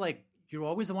want to, you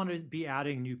always want to be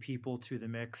adding new people to the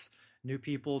mix, new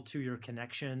people to your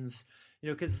connections,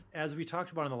 because as we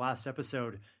talked about in the last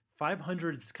episode,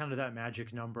 500 is kind of that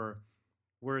magic number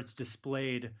where it's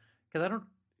displayed. Because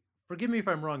forgive me if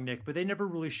I'm wrong, Nick, but they never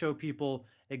really show people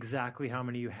exactly how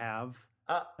many you have,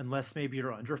 unless maybe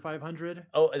you're under 500.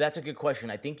 Oh, that's a good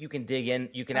question. I think you can dig in.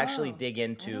 You can actually dig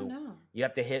into. I don't know. You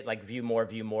have to hit view more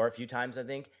a few times, I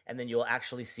think, and then you'll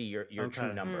actually see your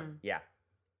true number. Yeah.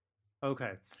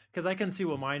 Okay, because I can see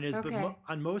what mine is, but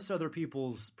on most other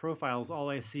people's profiles,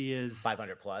 all I see is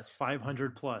 500 plus.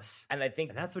 500 plus, and I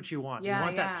think that's what you want. Yeah, you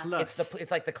want that plus. It's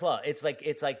like the club. It's like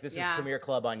this is Premier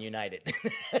Club on United.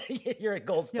 You're at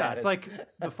gold status. Yeah, it's like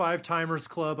the 5 Timers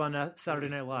Club on Saturday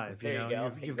Night Live. There you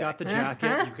go. You've got the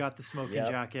jacket, you've got the smoking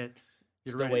jacket.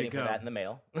 You're still ready waiting to go. for that in the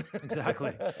mail.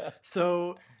 Exactly.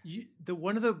 So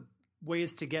one of the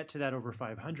ways to get to that over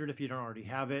 500, if you don't already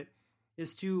have it,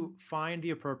 is to find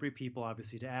the appropriate people,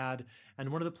 obviously, to add.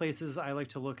 And one of the places I like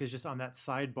to look is just on that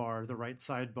sidebar, the right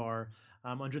sidebar,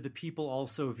 under the people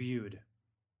also viewed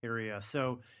area.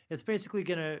 So it's basically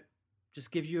going to just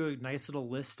give you a nice little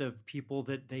list of people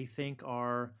that they think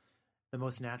are the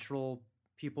most natural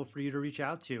people for you to reach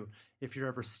out to. If you're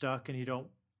ever stuck and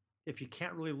if you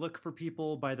can't really look for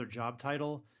people by their job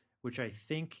title, which I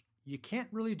think you can't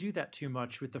really do that too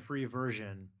much with the free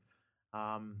version.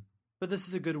 But this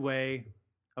is a good way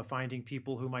of finding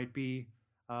people who might be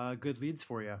good leads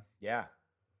for you. Yeah,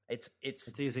 it's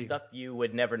easy stuff you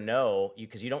would never know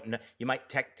because you don't know. You might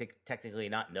technically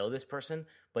not know this person,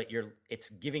 but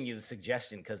it's giving you the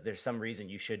suggestion because there's some reason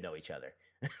you should know each other.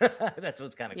 That's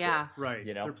what's kind of cool, right?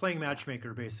 They're playing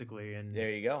matchmaker basically, and there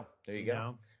you go.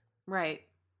 Right.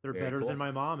 They're very better than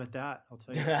my mom at that. I'll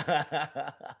tell you.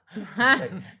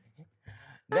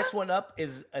 Next one up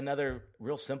is another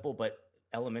real simple but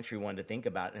elementary one to think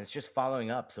about, and it's just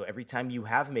following up. So every time you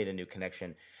have made a new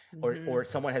connection or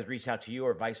someone has reached out to you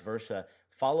or vice versa,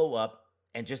 follow up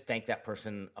and just thank that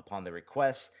person upon the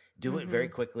request. Do it very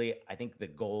quickly. I think the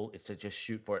goal is to just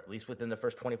shoot for at least within the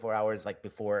first 24 hours, like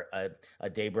before a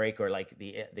daybreak or like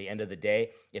the end of the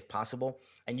day, if possible.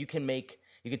 And you can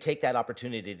take that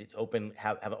opportunity to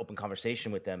have an open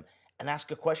conversation with them and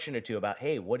ask a question or two about,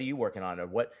 hey, what are you working on, or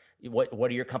what are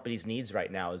your company's needs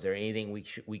right now? Is there anything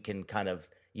we can kind of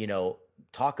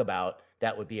talk about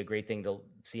that would be a great thing to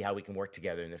see how we can work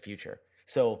together in the future?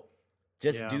 So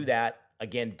just do that.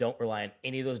 Again, don't rely on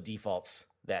any of those defaults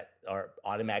that are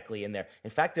automatically in there. In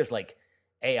fact, there's like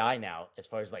AI now, as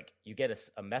far as like you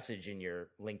get a message in your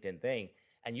LinkedIn thing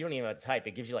and you don't even have to type.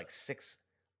 It gives you like 6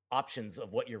 options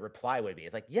of what your reply would be.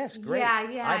 It's like, yes, great.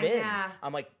 I'm in.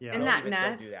 I'm like,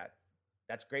 don't do that.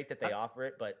 That's great that they offer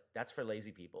it, but that's for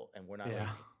lazy people, and we're not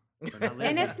lazy.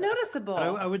 And it's noticeable.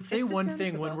 I would say one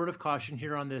word of caution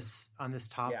here on this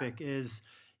topic is,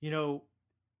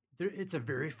 it's a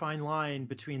very fine line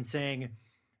between saying,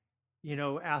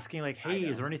 asking like, hey,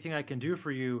 is there anything I can do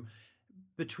for you,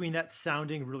 between that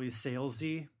sounding really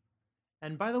salesy.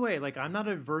 And by the way, like, I'm not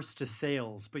averse to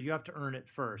sales, but you have to earn it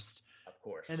first. Of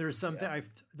course. And there's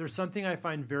something I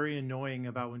find very annoying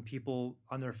about when people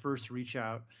on their first reach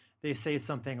out, they say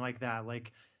something like that,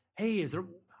 like, hey,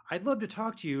 I'd love to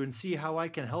talk to you and see how I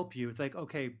can help you. It's like,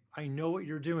 okay, I know what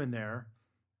you're doing there.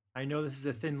 I know this is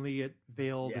a thinly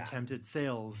veiled attempt at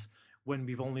sales when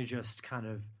we've only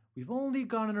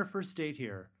gone on our first date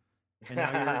here. And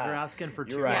now you're asking for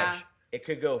too much. It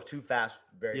could go too fast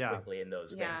very quickly in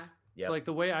those things. Yep. So like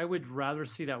the way I would rather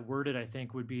see that worded, I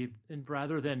think, would be,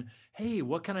 rather than, hey,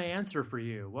 what can I answer for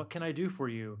you? What can I do for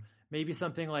you? Maybe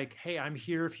something like, hey, I'm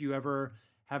here if you ever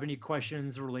have any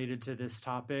questions related to this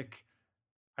topic.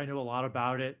 I know a lot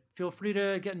about it. Feel free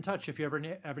to get in touch if you ever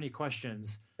have any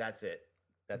questions. That's it.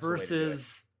 That's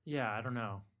versus, I don't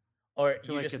know. Or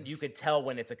you could tell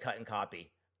when it's a cut and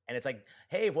copy. And it's like,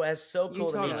 hey, well, it's so cool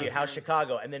to meet you. How's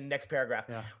Chicago? And then next paragraph,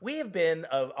 we have been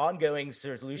an ongoing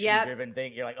solution-driven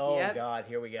thing. You're like, oh, God,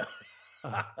 here we go.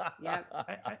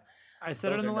 I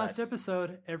said it in the last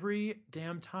episode. Every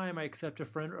damn time I accept a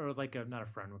friend, or like not a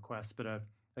friend request, but a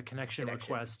connection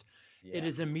request, it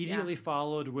is immediately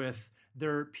followed with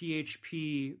their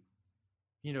PHP,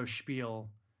 spiel.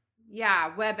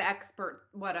 Yeah, web expert,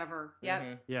 whatever. Yep.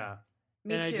 Mm-hmm. Yeah.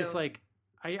 Me too. I just like,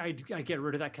 I get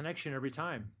rid of that connection every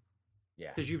time.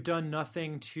 Yeah. Because you've done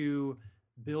nothing to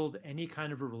build any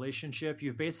kind of a relationship.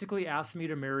 You've basically asked me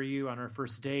to marry you on our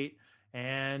first date,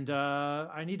 and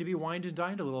I need to be wined and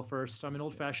dined a little first. I'm an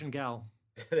old-fashioned gal.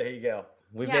 There you go.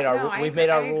 We've made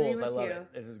our rules. I love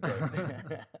it. This is great.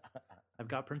 I've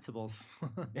got principles.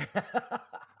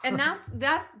 And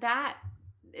that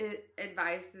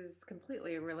advice is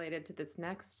completely related to this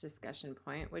next discussion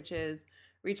point, which is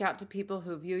reach out to people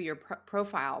who view your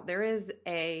profile. There is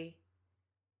a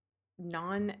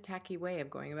non-tacky way of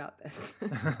going about this.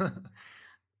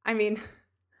 I mean,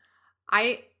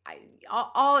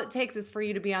 all it takes is for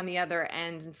you to be on the other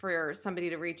end and for somebody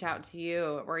to reach out to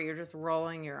you where you're just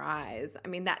rolling your eyes. I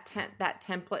mean, that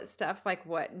template stuff, like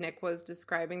what Nick was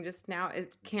describing just now,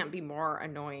 it can't be more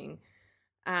annoying.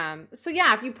 So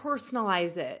yeah, if you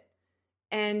personalize it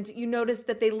and you notice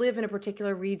that they live in a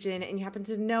particular region and you happen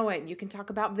to know it, you can talk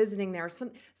about visiting there,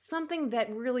 something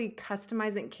that really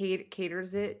customizes and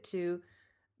caters it to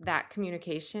that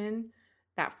communication,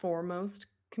 that foremost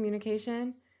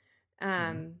communication.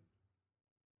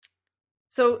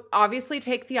 So obviously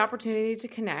take the opportunity to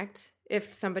connect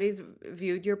if somebody's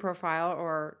viewed your profile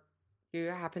or you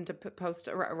happen to post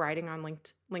a writing on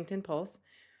LinkedIn Pulse.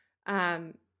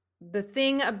 The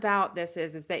thing about this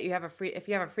is that if you have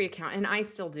a free account, and I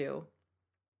still do,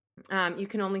 you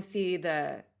can only see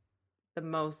the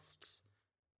most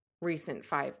recent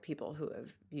 5 people who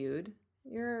have viewed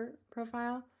your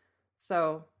profile.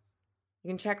 So you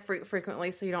can check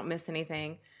frequently so you don't miss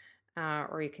anything,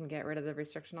 or you can get rid of the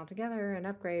restriction altogether and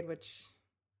upgrade, which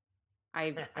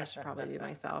I should probably do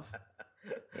myself.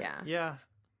 Yeah.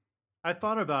 I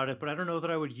thought about it, but I don't know that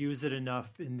I would use it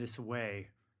enough in this way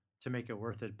to make it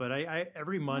worth it. But I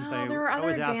every month I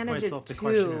always ask myself the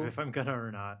question of if I'm gonna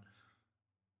or not.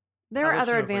 There are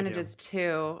other advantages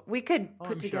too. We could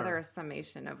put together a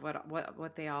summation of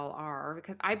what they all are,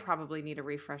 because I probably need a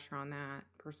refresher on that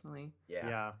personally.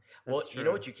 Yeah. Well, you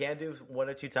know what you can do? 1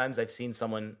 or 2 times I've seen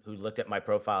someone who looked at my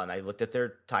profile and I looked at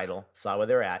their title, saw where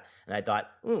they're at, and I thought,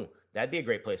 ooh, that'd be a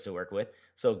great place to work with.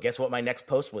 So guess what my next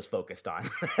post was focused on?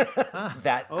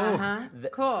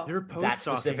 Cool. You're post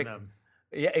stalking them.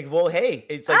 Yeah, well, hey,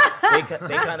 it's like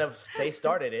they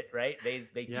started it, right?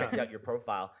 They checked out your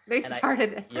profile. They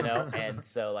started it, and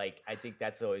so like I think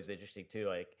that's always interesting too,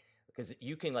 like because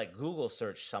you can like Google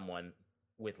search someone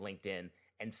with LinkedIn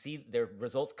and see their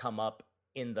results come up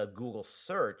in the Google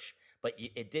search, but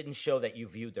it didn't show that you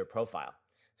viewed their profile.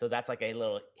 So that's like a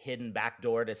little hidden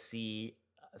backdoor to see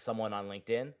someone on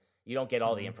LinkedIn. You don't get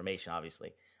all the information,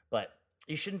 obviously, but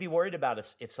you shouldn't be worried about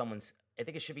if someone's. I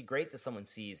think it should be great that someone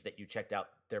sees that you checked out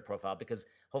their profile, because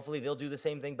hopefully they'll do the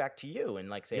same thing back to you and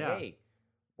like say, hey,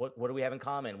 what do we have in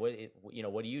common? What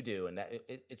do you do? And that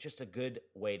it's just a good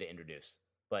way to introduce.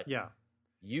 But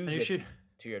use it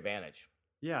to your advantage.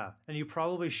 Yeah, and you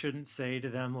probably shouldn't say to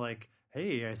them like,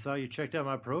 "Hey, I saw you checked out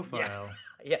my profile."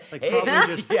 Yeah, like hey,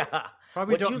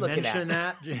 probably what don't you looking mention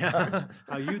at? that. Yeah,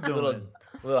 how you doing?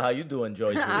 Little how you doing,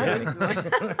 Joy?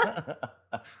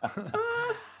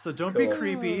 So don't be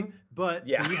creepy, but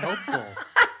be helpful.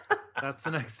 That's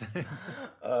the next thing.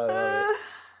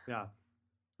 Yeah.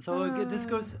 So this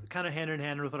goes kind of hand in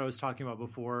hand with what I was talking about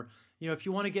before. If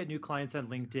you want to get new clients on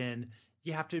LinkedIn,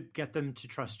 you have to get them to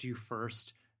trust you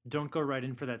first. Don't go right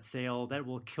in for that sale. That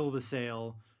will kill the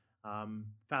sale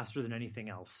faster than anything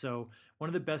else. So one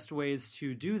of the best ways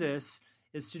to do this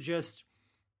is to just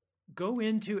go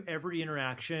into every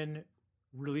interaction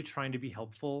really trying to be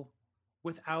helpful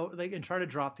and try to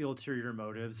drop the ulterior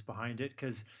motives behind it,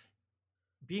 because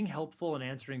being helpful and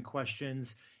answering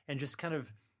questions and just kind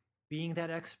of being that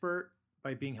expert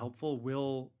by being helpful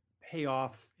will pay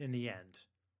off in the end.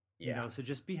 So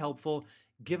just be helpful,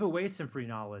 give away some free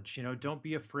knowledge. Don't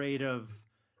be afraid of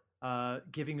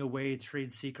giving away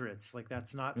trade secrets. Like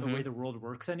that's not the way the world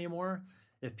works anymore.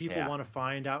 If people want to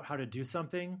find out how to do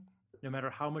something, no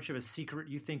matter how much of a secret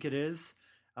you think it is,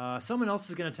 someone else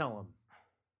is going to tell them.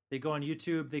 They go on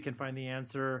YouTube, they can find the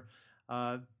answer.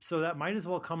 So that might as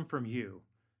well come from you.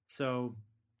 So,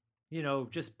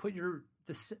 just put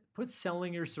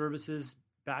selling your services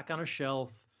back on a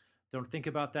shelf. Don't think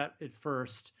about that at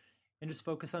first, and just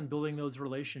focus on building those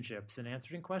relationships and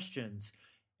answering questions.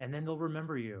 And then they'll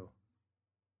remember you.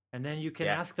 And then you can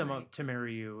ask them to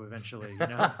marry you eventually,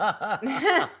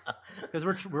 because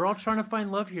we're all trying to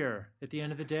find love here at the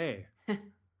end of the day.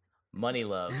 Money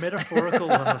love. Metaphorical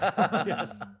love.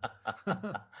 Yes.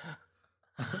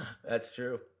 That's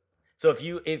true. So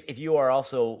if you are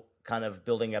also kind of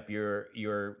building up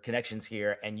your connections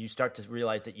here, and you start to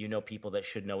realize that people that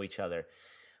should know each other,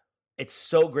 it's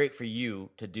so great for you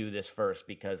to do this first,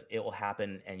 because it will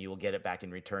happen and you will get it back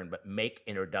in return. But make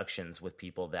introductions with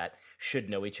people that should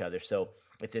know each other. So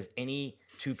if there's any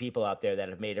two people out there that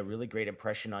have made a really great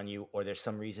impression on you, or there's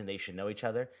some reason they should know each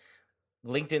other,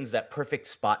 LinkedIn's that perfect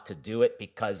spot to do it,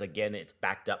 because again, it's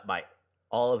backed up by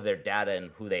all of their data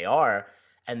and who they are.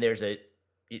 And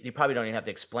you probably don't even have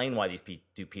to explain why these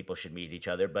two people should meet each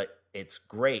other, but it's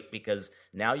great because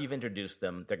now you've introduced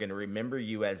them. They're going to remember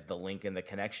you as the link in the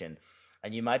connection.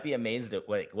 And you might be amazed at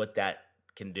what that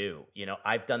can do.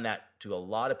 I've done that to a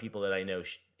lot of people that I know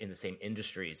in the same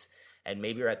industries, and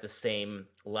maybe are at the same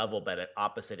level, but at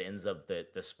opposite ends of the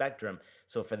spectrum.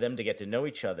 So for them to get to know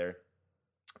each other,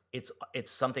 it's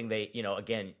something they,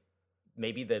 again,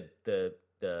 maybe the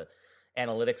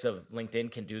analytics of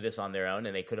LinkedIn can do this on their own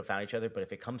and they could have found each other, but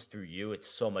if it comes through you, it's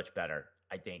so much better,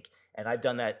 I think. And I've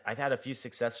done that. I've had a few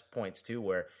success points too,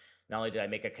 where not only did I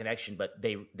make a connection, but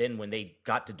then when they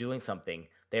got to doing something,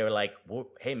 they were like, well,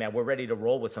 hey man, we're ready to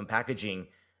roll with some packaging.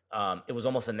 It was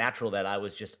almost a natural that I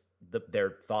was just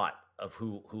their thought of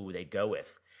who they'd go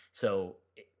with. So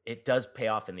it does pay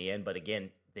off in the end, but again,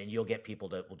 then you'll get people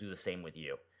that will do the same with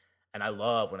you. And I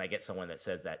love when I get someone that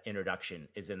says that introduction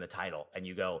is in the title and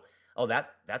you go, oh,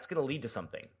 that's going to lead to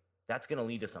something. That's going to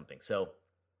lead to something. So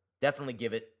definitely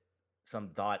give it some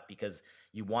thought, because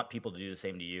you want people to do the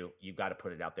same to you. You've got to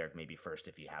put it out there maybe first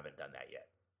if you haven't done that yet.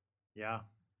 Yeah.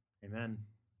 Amen.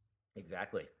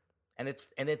 Exactly. And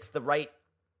it's the right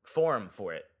forum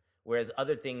for it. Whereas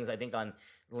other things, I think on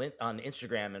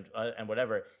Instagram and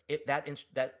whatever, that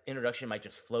introduction might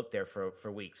just float there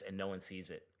for weeks and no one sees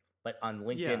it. But on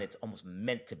LinkedIn, It's almost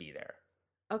meant to be there.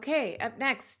 Okay, up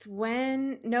next,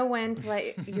 know when to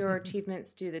let your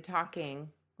achievements do the talking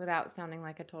without sounding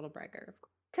like a total bragger.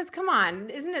 Because come on,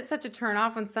 isn't it such a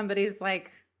turnoff when somebody's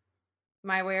like,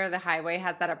 my way or the highway,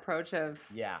 has that approach of,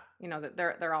 that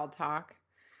they're all talk.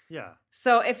 Yeah.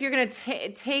 So if you're going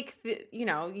to take the,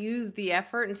 use the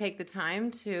effort and take the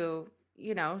time to,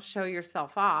 show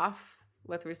yourself off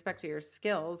with respect to your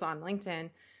skills on LinkedIn,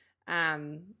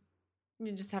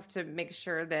 you just have to make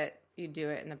sure that you do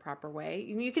it in the proper way.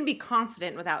 You can be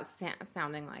confident without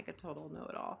sounding like a total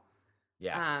know-it-all.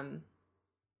 Yeah.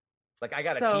 Like I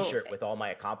got a T-shirt with all my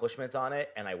accomplishments on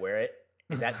it, and I wear it.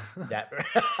 Is that?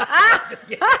 Just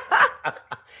kidding.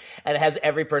 And it has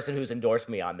every person who's endorsed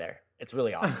me on there. It's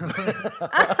really awesome. But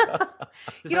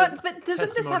doesn't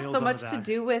this have so much to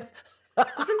do with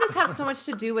Doesn't this have so much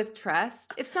to do with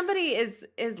trust? If somebody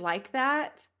is like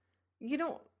that, you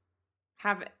don't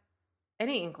have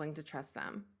any inkling to trust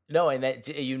them. No, and that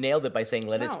you nailed it by saying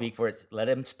let No.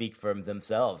 them speak for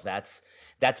themselves. That's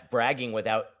bragging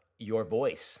without your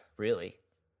voice, really.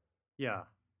 Yeah.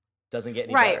 Doesn't get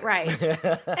any Right.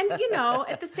 better. And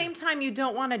at the same time, you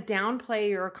don't want to downplay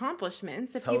your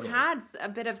accomplishments. If Totally. you've had a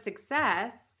bit of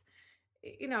success,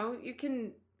 you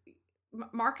can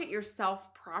market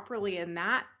yourself properly in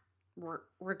that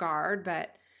regard.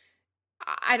 But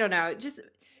I don't know. Just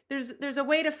there's a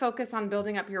way to focus on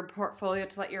building up your portfolio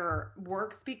to let your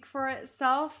work speak for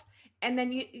itself. And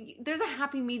then there's a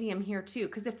happy medium here too.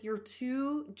 Because if you're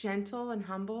too gentle and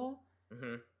humble,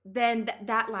 then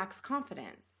that lacks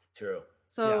confidence. True.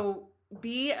 So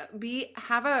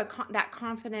have that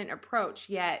confident approach,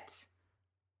 yet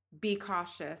be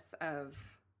cautious of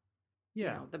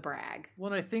the brag.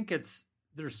 Well, I think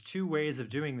there's two ways of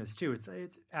doing this too.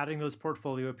 It's adding those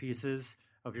portfolio pieces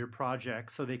of your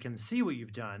project so they can see what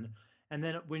you've done, and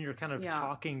then when you're kind of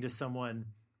talking to someone,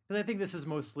 because I think this is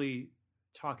mostly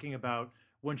talking about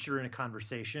once you're in a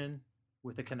conversation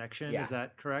with a connection. Is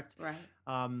that correct? Right.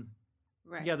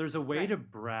 Right. Yeah, there's a way to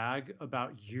brag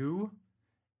about you.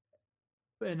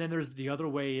 And then there's the other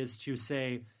way is to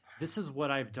say, this is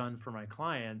what I've done for my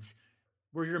clients,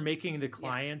 where you're making the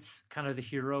clients kind of the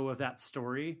hero of that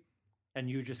story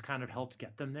and you just kind of helped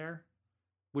get them there,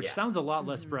 which sounds a lot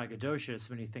less braggadocious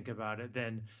when you think about it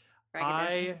than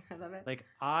I love it. Like,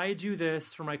 I do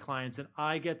this for my clients and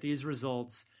I get these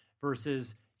results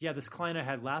versus, this client I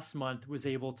had last month was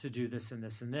able to do this and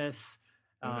this and this.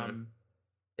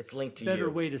 It's linked to better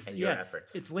you way to and your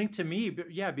efforts. It's linked to me, but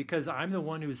because I'm the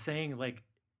one who's saying like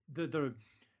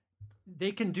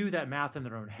they can do that math in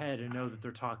their own head and know that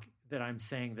that I'm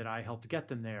saying that I helped get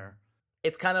them there.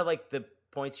 It's kind of like the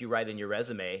points you write in your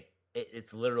resume.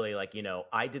 It's literally like,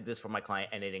 I did this for my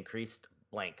client and it increased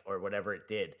blank or whatever it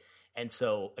did. And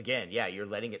so again, you're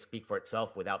letting it speak for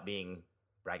itself without being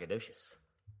braggadocious.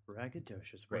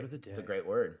 Braggadocious. Word of the day. It's a great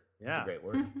word. Yeah. It's a great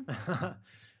word.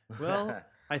 Well,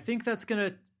 I think that's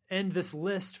going to end this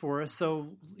list for us.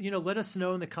 So, let us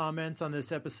know in the comments on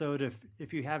this episode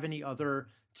if you have any other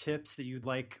tips that you'd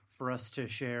like for us to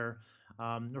share,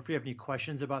 or if you have any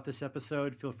questions about this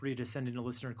episode, feel free to send in a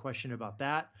listener question about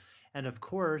that. And of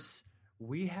course,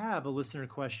 we have a listener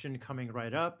question coming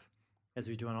right up, as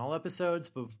we do on all episodes.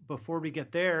 But before we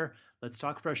get there, let's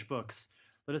talk FreshBooks.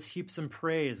 Let us heap some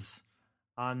praise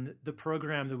on the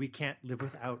program that we can't live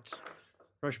without.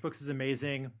 FreshBooks is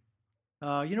amazing.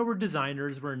 We're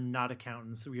designers. We're not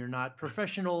accountants. We are not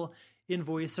professional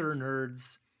invoicer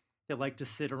nerds that like to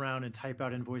sit around and type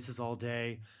out invoices all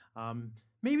day.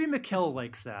 Maybe Mikkel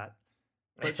likes that,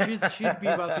 but she'd be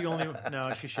about the only.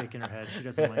 No, she's shaking her head. She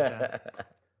doesn't like that.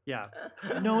 Yeah,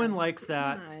 no one likes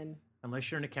that unless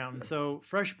you're an accountant. So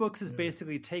FreshBooks has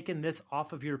basically taken this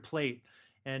off of your plate,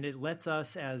 and it lets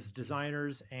us as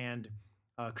designers and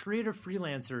creative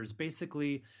freelancers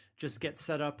basically just get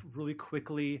set up really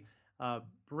quickly.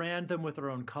 Brand them with our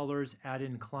own colors, add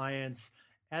in clients,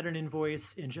 add an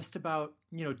invoice in just about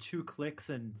 2 clicks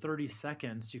and 30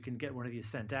 seconds. You can get one of these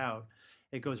sent out.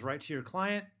 It goes right to your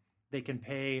client. They can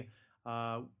pay.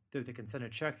 They can send a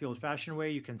check the old-fashioned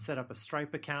way. You can set up a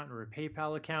Stripe account or a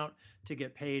PayPal account to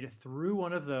get paid through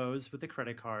one of those with a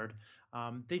credit card.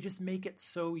 They just make it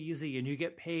so easy, and you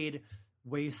get paid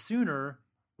way sooner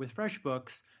with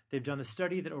FreshBooks. They've done the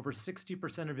study that over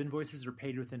 60% of invoices are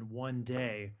paid within 1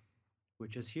 day,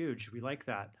 which is huge. We like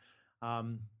that.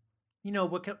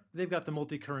 They've got the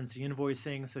multi-currency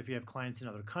invoicing. So if you have clients in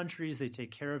other countries, they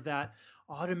take care of that.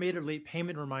 Automated late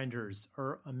payment reminders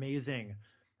are amazing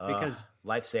because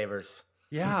lifesavers.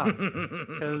 Yeah,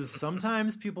 because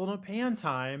sometimes people don't pay on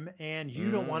time, and you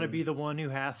don't want to be the one who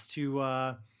has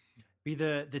to be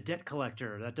the debt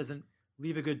collector. That doesn't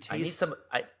leave a good taste.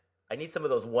 I need some of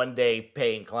those 1 day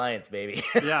paying clients, baby.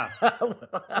 Yeah.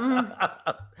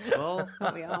 Well,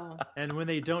 we all. And when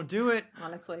they don't do it,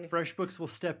 honestly, FreshBooks will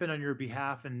step in on your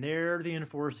behalf, and they're the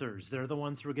enforcers. They're the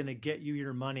ones who are going to get you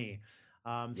your money.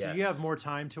 So you have more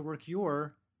time to work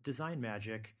your design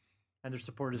magic, and their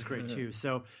support is great too.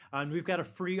 So we've got a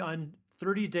free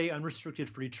 30-day unrestricted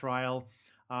free trial.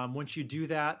 Once you do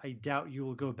that, I doubt you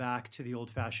will go back to the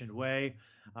old-fashioned way.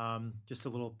 Just a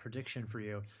little prediction for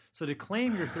you. So to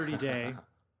claim your 30-day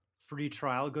free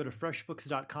trial, go to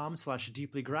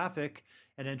freshbooks.com/deeplygraphic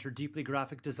and enter Deeply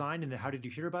Graphic Design in the How Did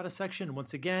You Hear About Us section.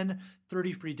 Once again,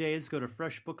 30 free days. Go to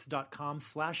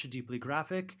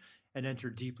freshbooks.com/deeplygraphic and enter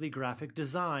Deeply Graphic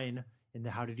Design in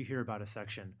the How Did You Hear About Us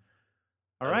section.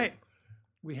 All right.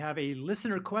 We have a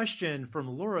listener question from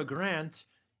Laura Grant.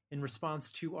 in response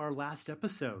to our last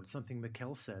episode, something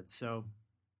Mikkel said. So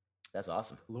that's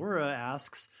awesome. Laura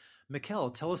asks,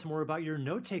 Mikkel, tell us more about your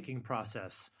note-taking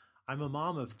process. I'm a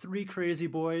mom of 3 crazy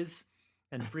boys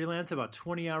and freelance about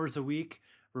 20 hours a week,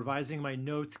 revising my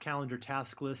notes, calendar,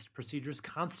 task list, procedures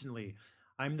constantly.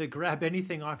 I'm the grab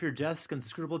anything off your desk and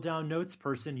scribble down notes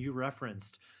person you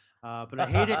referenced. But I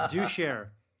hate it. Do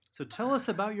share. So tell us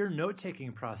about your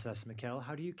note-taking process, Mikkel.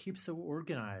 How do you keep so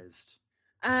organized?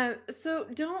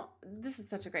 This is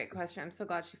such a great question. I'm so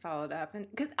glad she followed up. And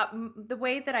because the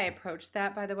way that I approached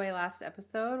that, by the way, last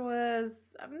episode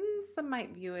was, some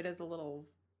might view it as a little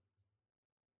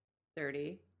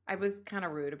dirty. I was kind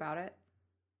of rude about it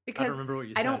because I don't remember what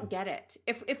you said. I don't get it.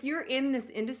 If you're in this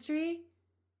industry,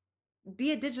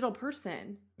 be a digital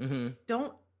person. Mm-hmm.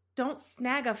 Don't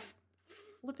snag a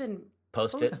flippin'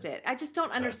 Post-it. I just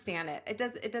don't understand it.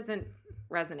 It doesn't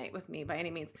resonate with me by any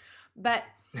means. But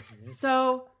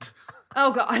so,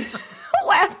 oh God,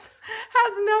 Wes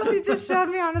has notes he just showed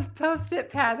me on his Post-it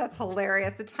pad. That's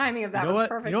hilarious. The timing of that was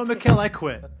perfect. You know what, Mikkel? I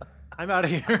quit. I'm out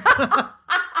of here.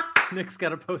 Nick's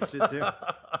got a Post-it too.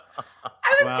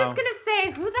 I was just gonna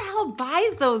say, who the hell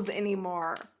buys those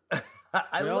anymore?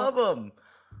 I love them.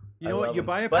 You know what? You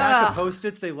buy a pack of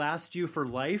Post-its, they last you for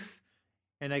life.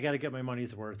 And I got to get my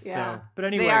money's worth. Yeah. So, but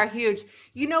anyway, they are huge.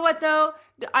 You know what though?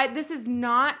 This is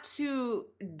not to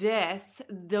diss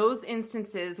those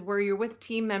instances where you're with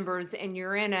team members and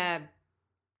you're in a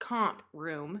comp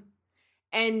room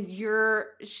and you're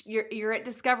at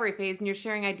discovery phase and you're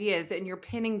sharing ideas and you're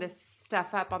pinning this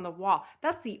stuff up on the wall.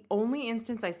 That's the only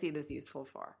instance I see this useful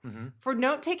for. Mm-hmm. For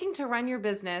note taking to run your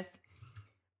business.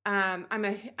 I'm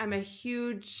a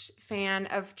huge fan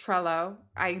of Trello.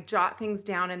 I jot things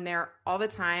down in there all the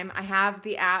time. I have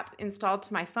the app installed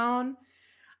to my phone.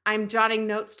 I'm jotting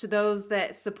notes to those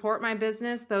that support my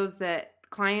business, those that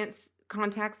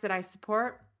contacts that I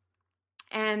support.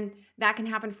 And that can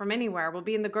happen from anywhere. We'll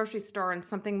be in the grocery store and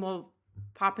something will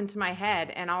pop into my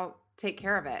head and I'll take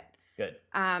care of it. Good.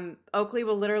 Oakley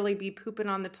will literally be pooping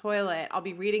on the toilet. I'll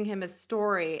be reading him a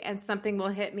story and something will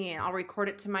hit me and I'll record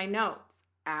it to my notes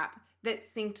app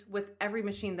that's synced with every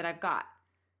machine that I've got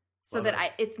so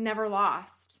that it's never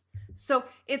lost. So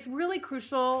it's really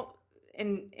crucial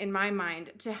in my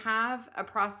mind to have a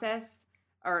process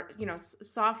or,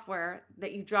 software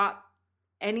that you jot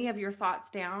any of your thoughts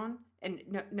down and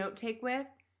note take with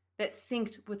that's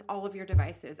synced with all of your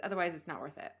devices. Otherwise it's not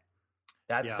worth it.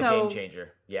 That's the game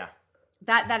changer. Yeah.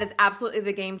 That is absolutely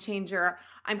the game changer.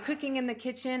 I'm cooking in the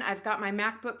kitchen. I've got my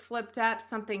MacBook flipped up.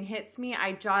 Something hits me.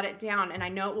 I jot it down, and I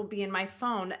know it will be in my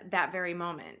phone that very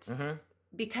moment. Mm-hmm.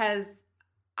 Because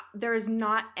there is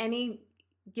not any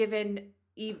given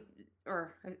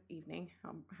evening.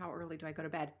 How early do I go to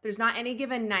bed? There's not any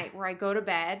given night where I go to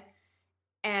bed,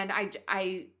 and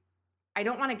I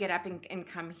don't want to get up and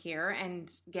come here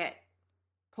and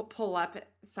pull up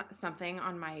something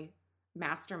on my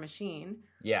master machine.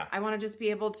 Yeah. I want to just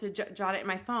be able to jot it in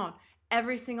my phone.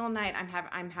 Every single night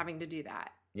I'm having to do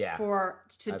that. Yeah. For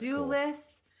to-do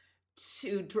lists,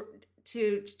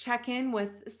 to check in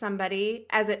with somebody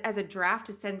as a draft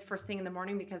to send first thing in the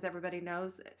morning because everybody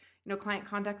knows, client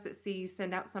contacts that see you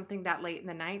send out something that late in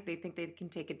the night, they think they can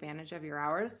take advantage of your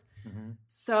hours. Mm-hmm.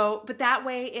 So, but that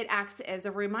way it acts as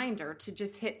a reminder to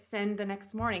just hit send the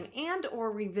next morning and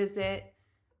or revisit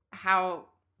how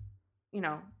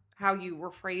you were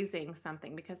phrasing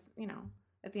something because,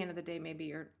 at the end of the day, maybe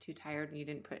you're too tired and you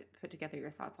didn't put together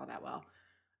your thoughts all that well.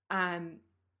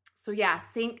 So yeah,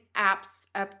 sync apps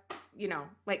up,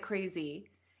 like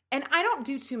crazy. And I don't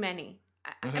do too many.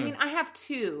 Mm-hmm. I mean, I have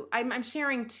 2. I'm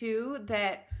sharing 2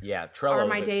 that Trello are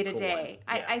my day to day.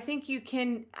 I think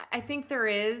there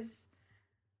is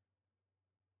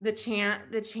the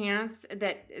chance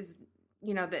that is,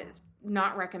 that is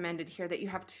not recommended here that you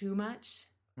have too much.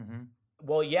 Mm-hmm.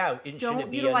 Well, yeah,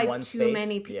 don't utilize too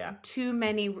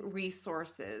many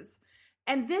resources.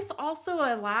 And this also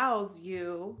allows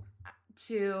you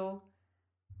to,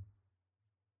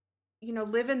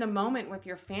 live in the moment with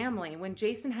your family. When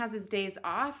Jason has his days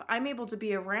off, I'm able to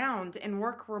be around and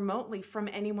work remotely from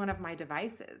any one of my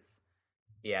devices.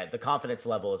 Yeah, the confidence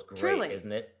level is great, Truly.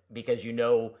 Isn't it? Because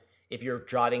if you're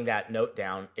jotting that note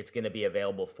down, it's going to be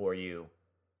available for you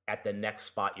at the next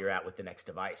spot you're at with the next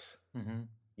device. Mm-hmm.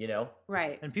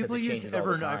 Right. And people use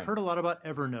Evernote. I've heard a lot about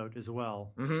Evernote as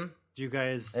well. Mm-hmm. Do you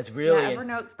guys? That's really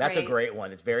Evernote's that's a great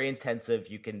one. It's very intensive.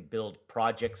 You can build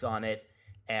projects on it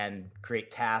and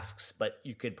create tasks, but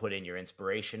you could put in your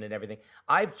inspiration and everything.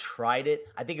 I've tried it.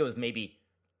 I think it was maybe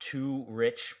too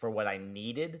rich for what I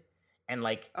needed, and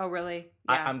oh really?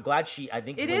 Yeah. I'm glad I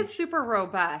think it is super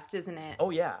robust, isn't it?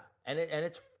 Oh yeah, and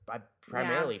it's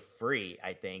primarily free,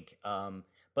 I think.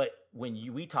 But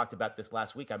when we talked about this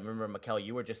last week, I remember, Mikkel,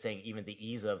 you were just saying even the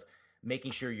ease of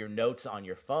making sure your notes on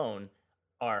your phone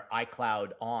are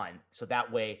iCloud on. So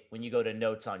that way, when you go to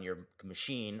notes on your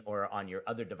machine or on your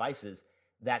other devices,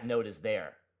 that note is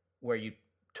there where you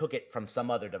took it from some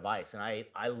other device. And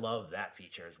I love that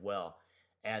feature as well.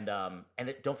 And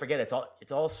don't forget,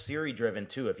 it's all Siri driven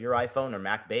too. If you're iPhone or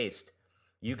Mac based,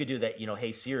 you could do that,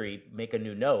 hey Siri, make a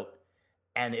new note,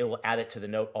 and it will add it to the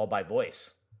note all by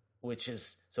voice, which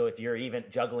is, so if you're even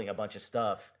juggling a bunch of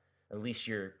stuff, at least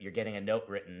you're getting a note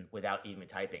written without even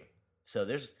typing. So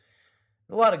there's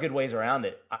a lot of good ways around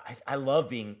it. I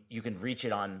love you can reach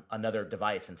it on another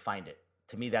device and find it.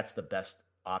 To me, that's the best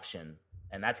option.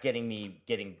 And that's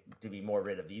getting to be more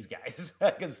rid of these guys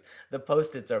because the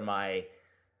Post-its are I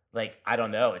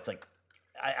don't know. It's like,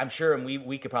 I'm sure, and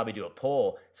we could probably do a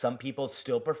poll. Some people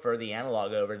still prefer the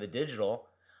analog over the digital,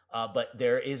 but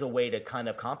there is a way to kind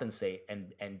of compensate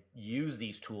and use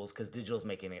these tools because digital's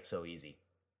making it so easy.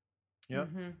 Yeah.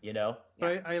 Yeah.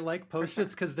 But I like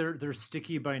Post-its because they're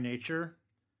sticky by nature.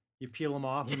 You peel them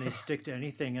off and they stick to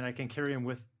anything, and I can carry them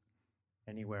with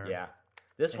anywhere. Yeah.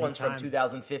 This one's from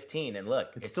 2015, and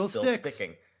look, it's still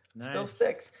sticking. Nice. Still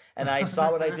sticks. And I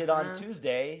saw what I did on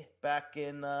Tuesday back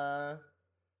in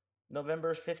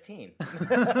November 15.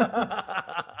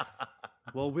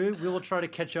 Well, we will try to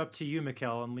catch up to you,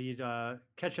 Mikkel, and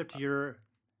catch up to your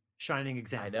shining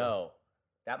example. I know.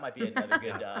 That might be another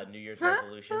good New Year's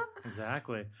resolution.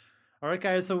 Exactly. All right,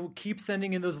 guys. So keep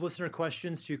sending in those listener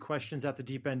questions to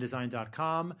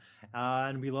questions@thedeependdesign.com.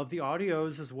 And we love the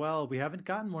audios as well. We haven't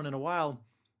gotten one in a while.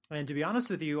 And to be honest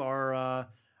with you, our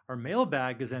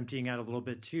mailbag is emptying out a little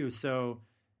bit too. So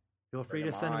feel free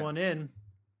to send one in.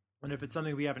 And if it's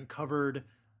something we haven't covered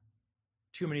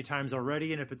too many times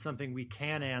already, and if it's something we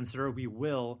can answer, we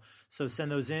will. So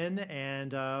send those in,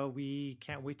 and we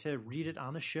can't wait to read it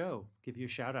on the show, give you a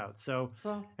shout out. So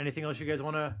anything else you guys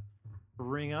want to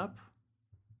bring up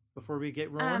before we get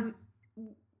rolling?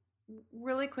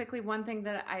 Really quickly, one thing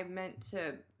that I meant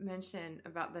to mention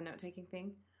about the note-taking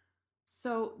thing.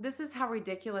 So this is how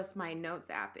ridiculous my notes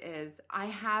app is. I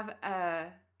have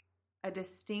a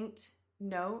distinct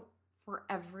note for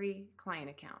every client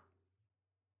account.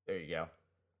 There you go.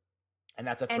 And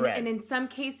that's a thread. And in some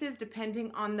cases,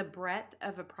 depending on the breadth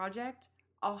of a project,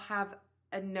 I'll have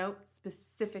a note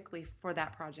specifically for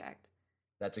that project.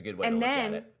 That's a good way to look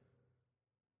at it.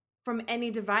 From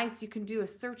any device, you can do a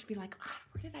search, be like,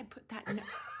 where did I put that note?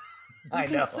 You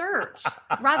can search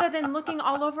rather than looking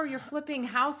all over your flipping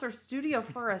house or studio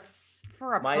for a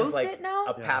Mine's Post-it note.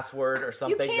 A password or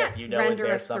something that you is can't there render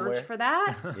a somewhere. search for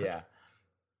that. Yeah.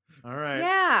 All right.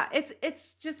 Yeah,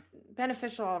 it's just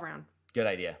beneficial all around. Good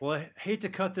idea. Well, I hate to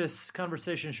cut this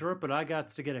conversation short, but I got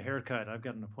to get a haircut. I've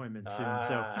got an appointment soon,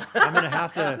 so I'm going to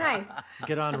have to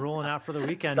get on rolling out for the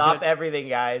weekend. Stop everything,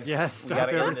 guys. Yes, stop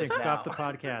everything. Stop the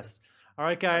podcast. All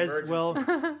right, guys. Well,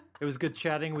 it was good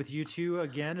chatting with you two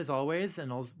again, as always, and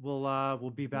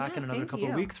we'll be back in another couple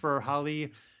of weeks for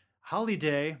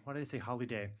holiday. Why did I say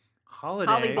holiday?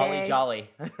 Holiday Jolly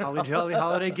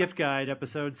holiday gift guide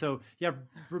episode. So yeah,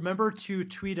 remember to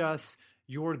tweet us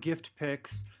your gift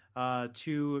picks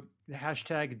to the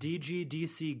hashtag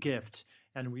DGDCGift,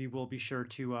 and we will be sure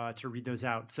to read those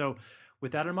out. So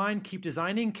with that in mind, keep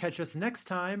designing. Catch us next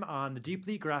time on the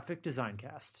Deeply Graphic Design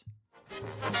Cast.